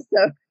fucking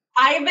episode.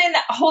 I've been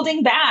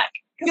holding back.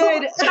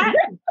 Good.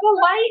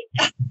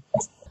 Light.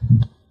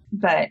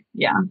 But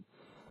yeah.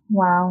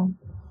 Wow.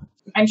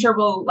 I'm sure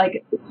we'll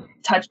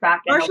touch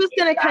back. Marsha's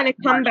going to kind of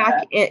come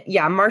back in.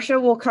 Yeah,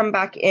 Marsha will come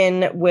back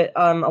in with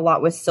a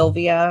lot with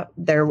Sylvia.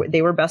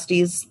 They were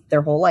besties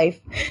their whole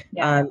life.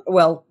 Yeah.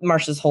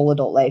 Marsha's whole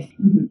adult life.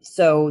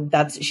 So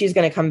she's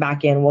going to come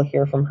back in. We'll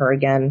hear from her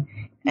again.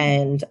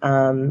 And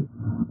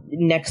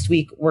next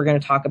week we're going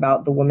to talk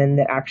about the woman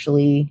that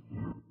actually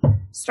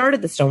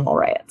started the Stonewall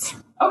riots.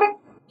 Okay.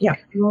 Yeah.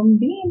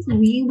 Beans.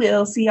 We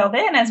will see y'all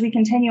then as we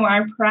continue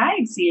our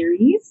Pride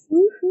series.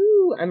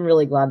 Woohoo! I'm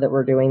really glad that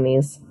we're doing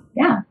these.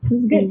 Yeah, this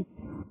is good.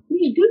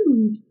 This is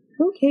good.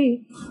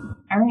 Okay.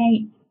 All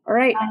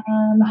right.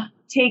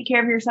 Take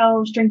care of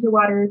yourselves. Drink your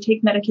water.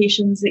 Take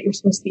medications that you're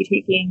supposed to be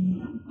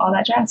taking. All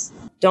that jazz.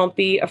 Don't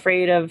be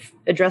afraid of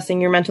addressing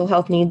your mental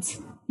health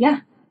needs. Yeah.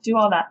 Do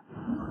all that.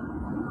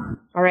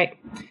 All right.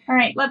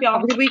 Love y'all.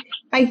 Have a good week.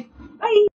 Bye. Bye.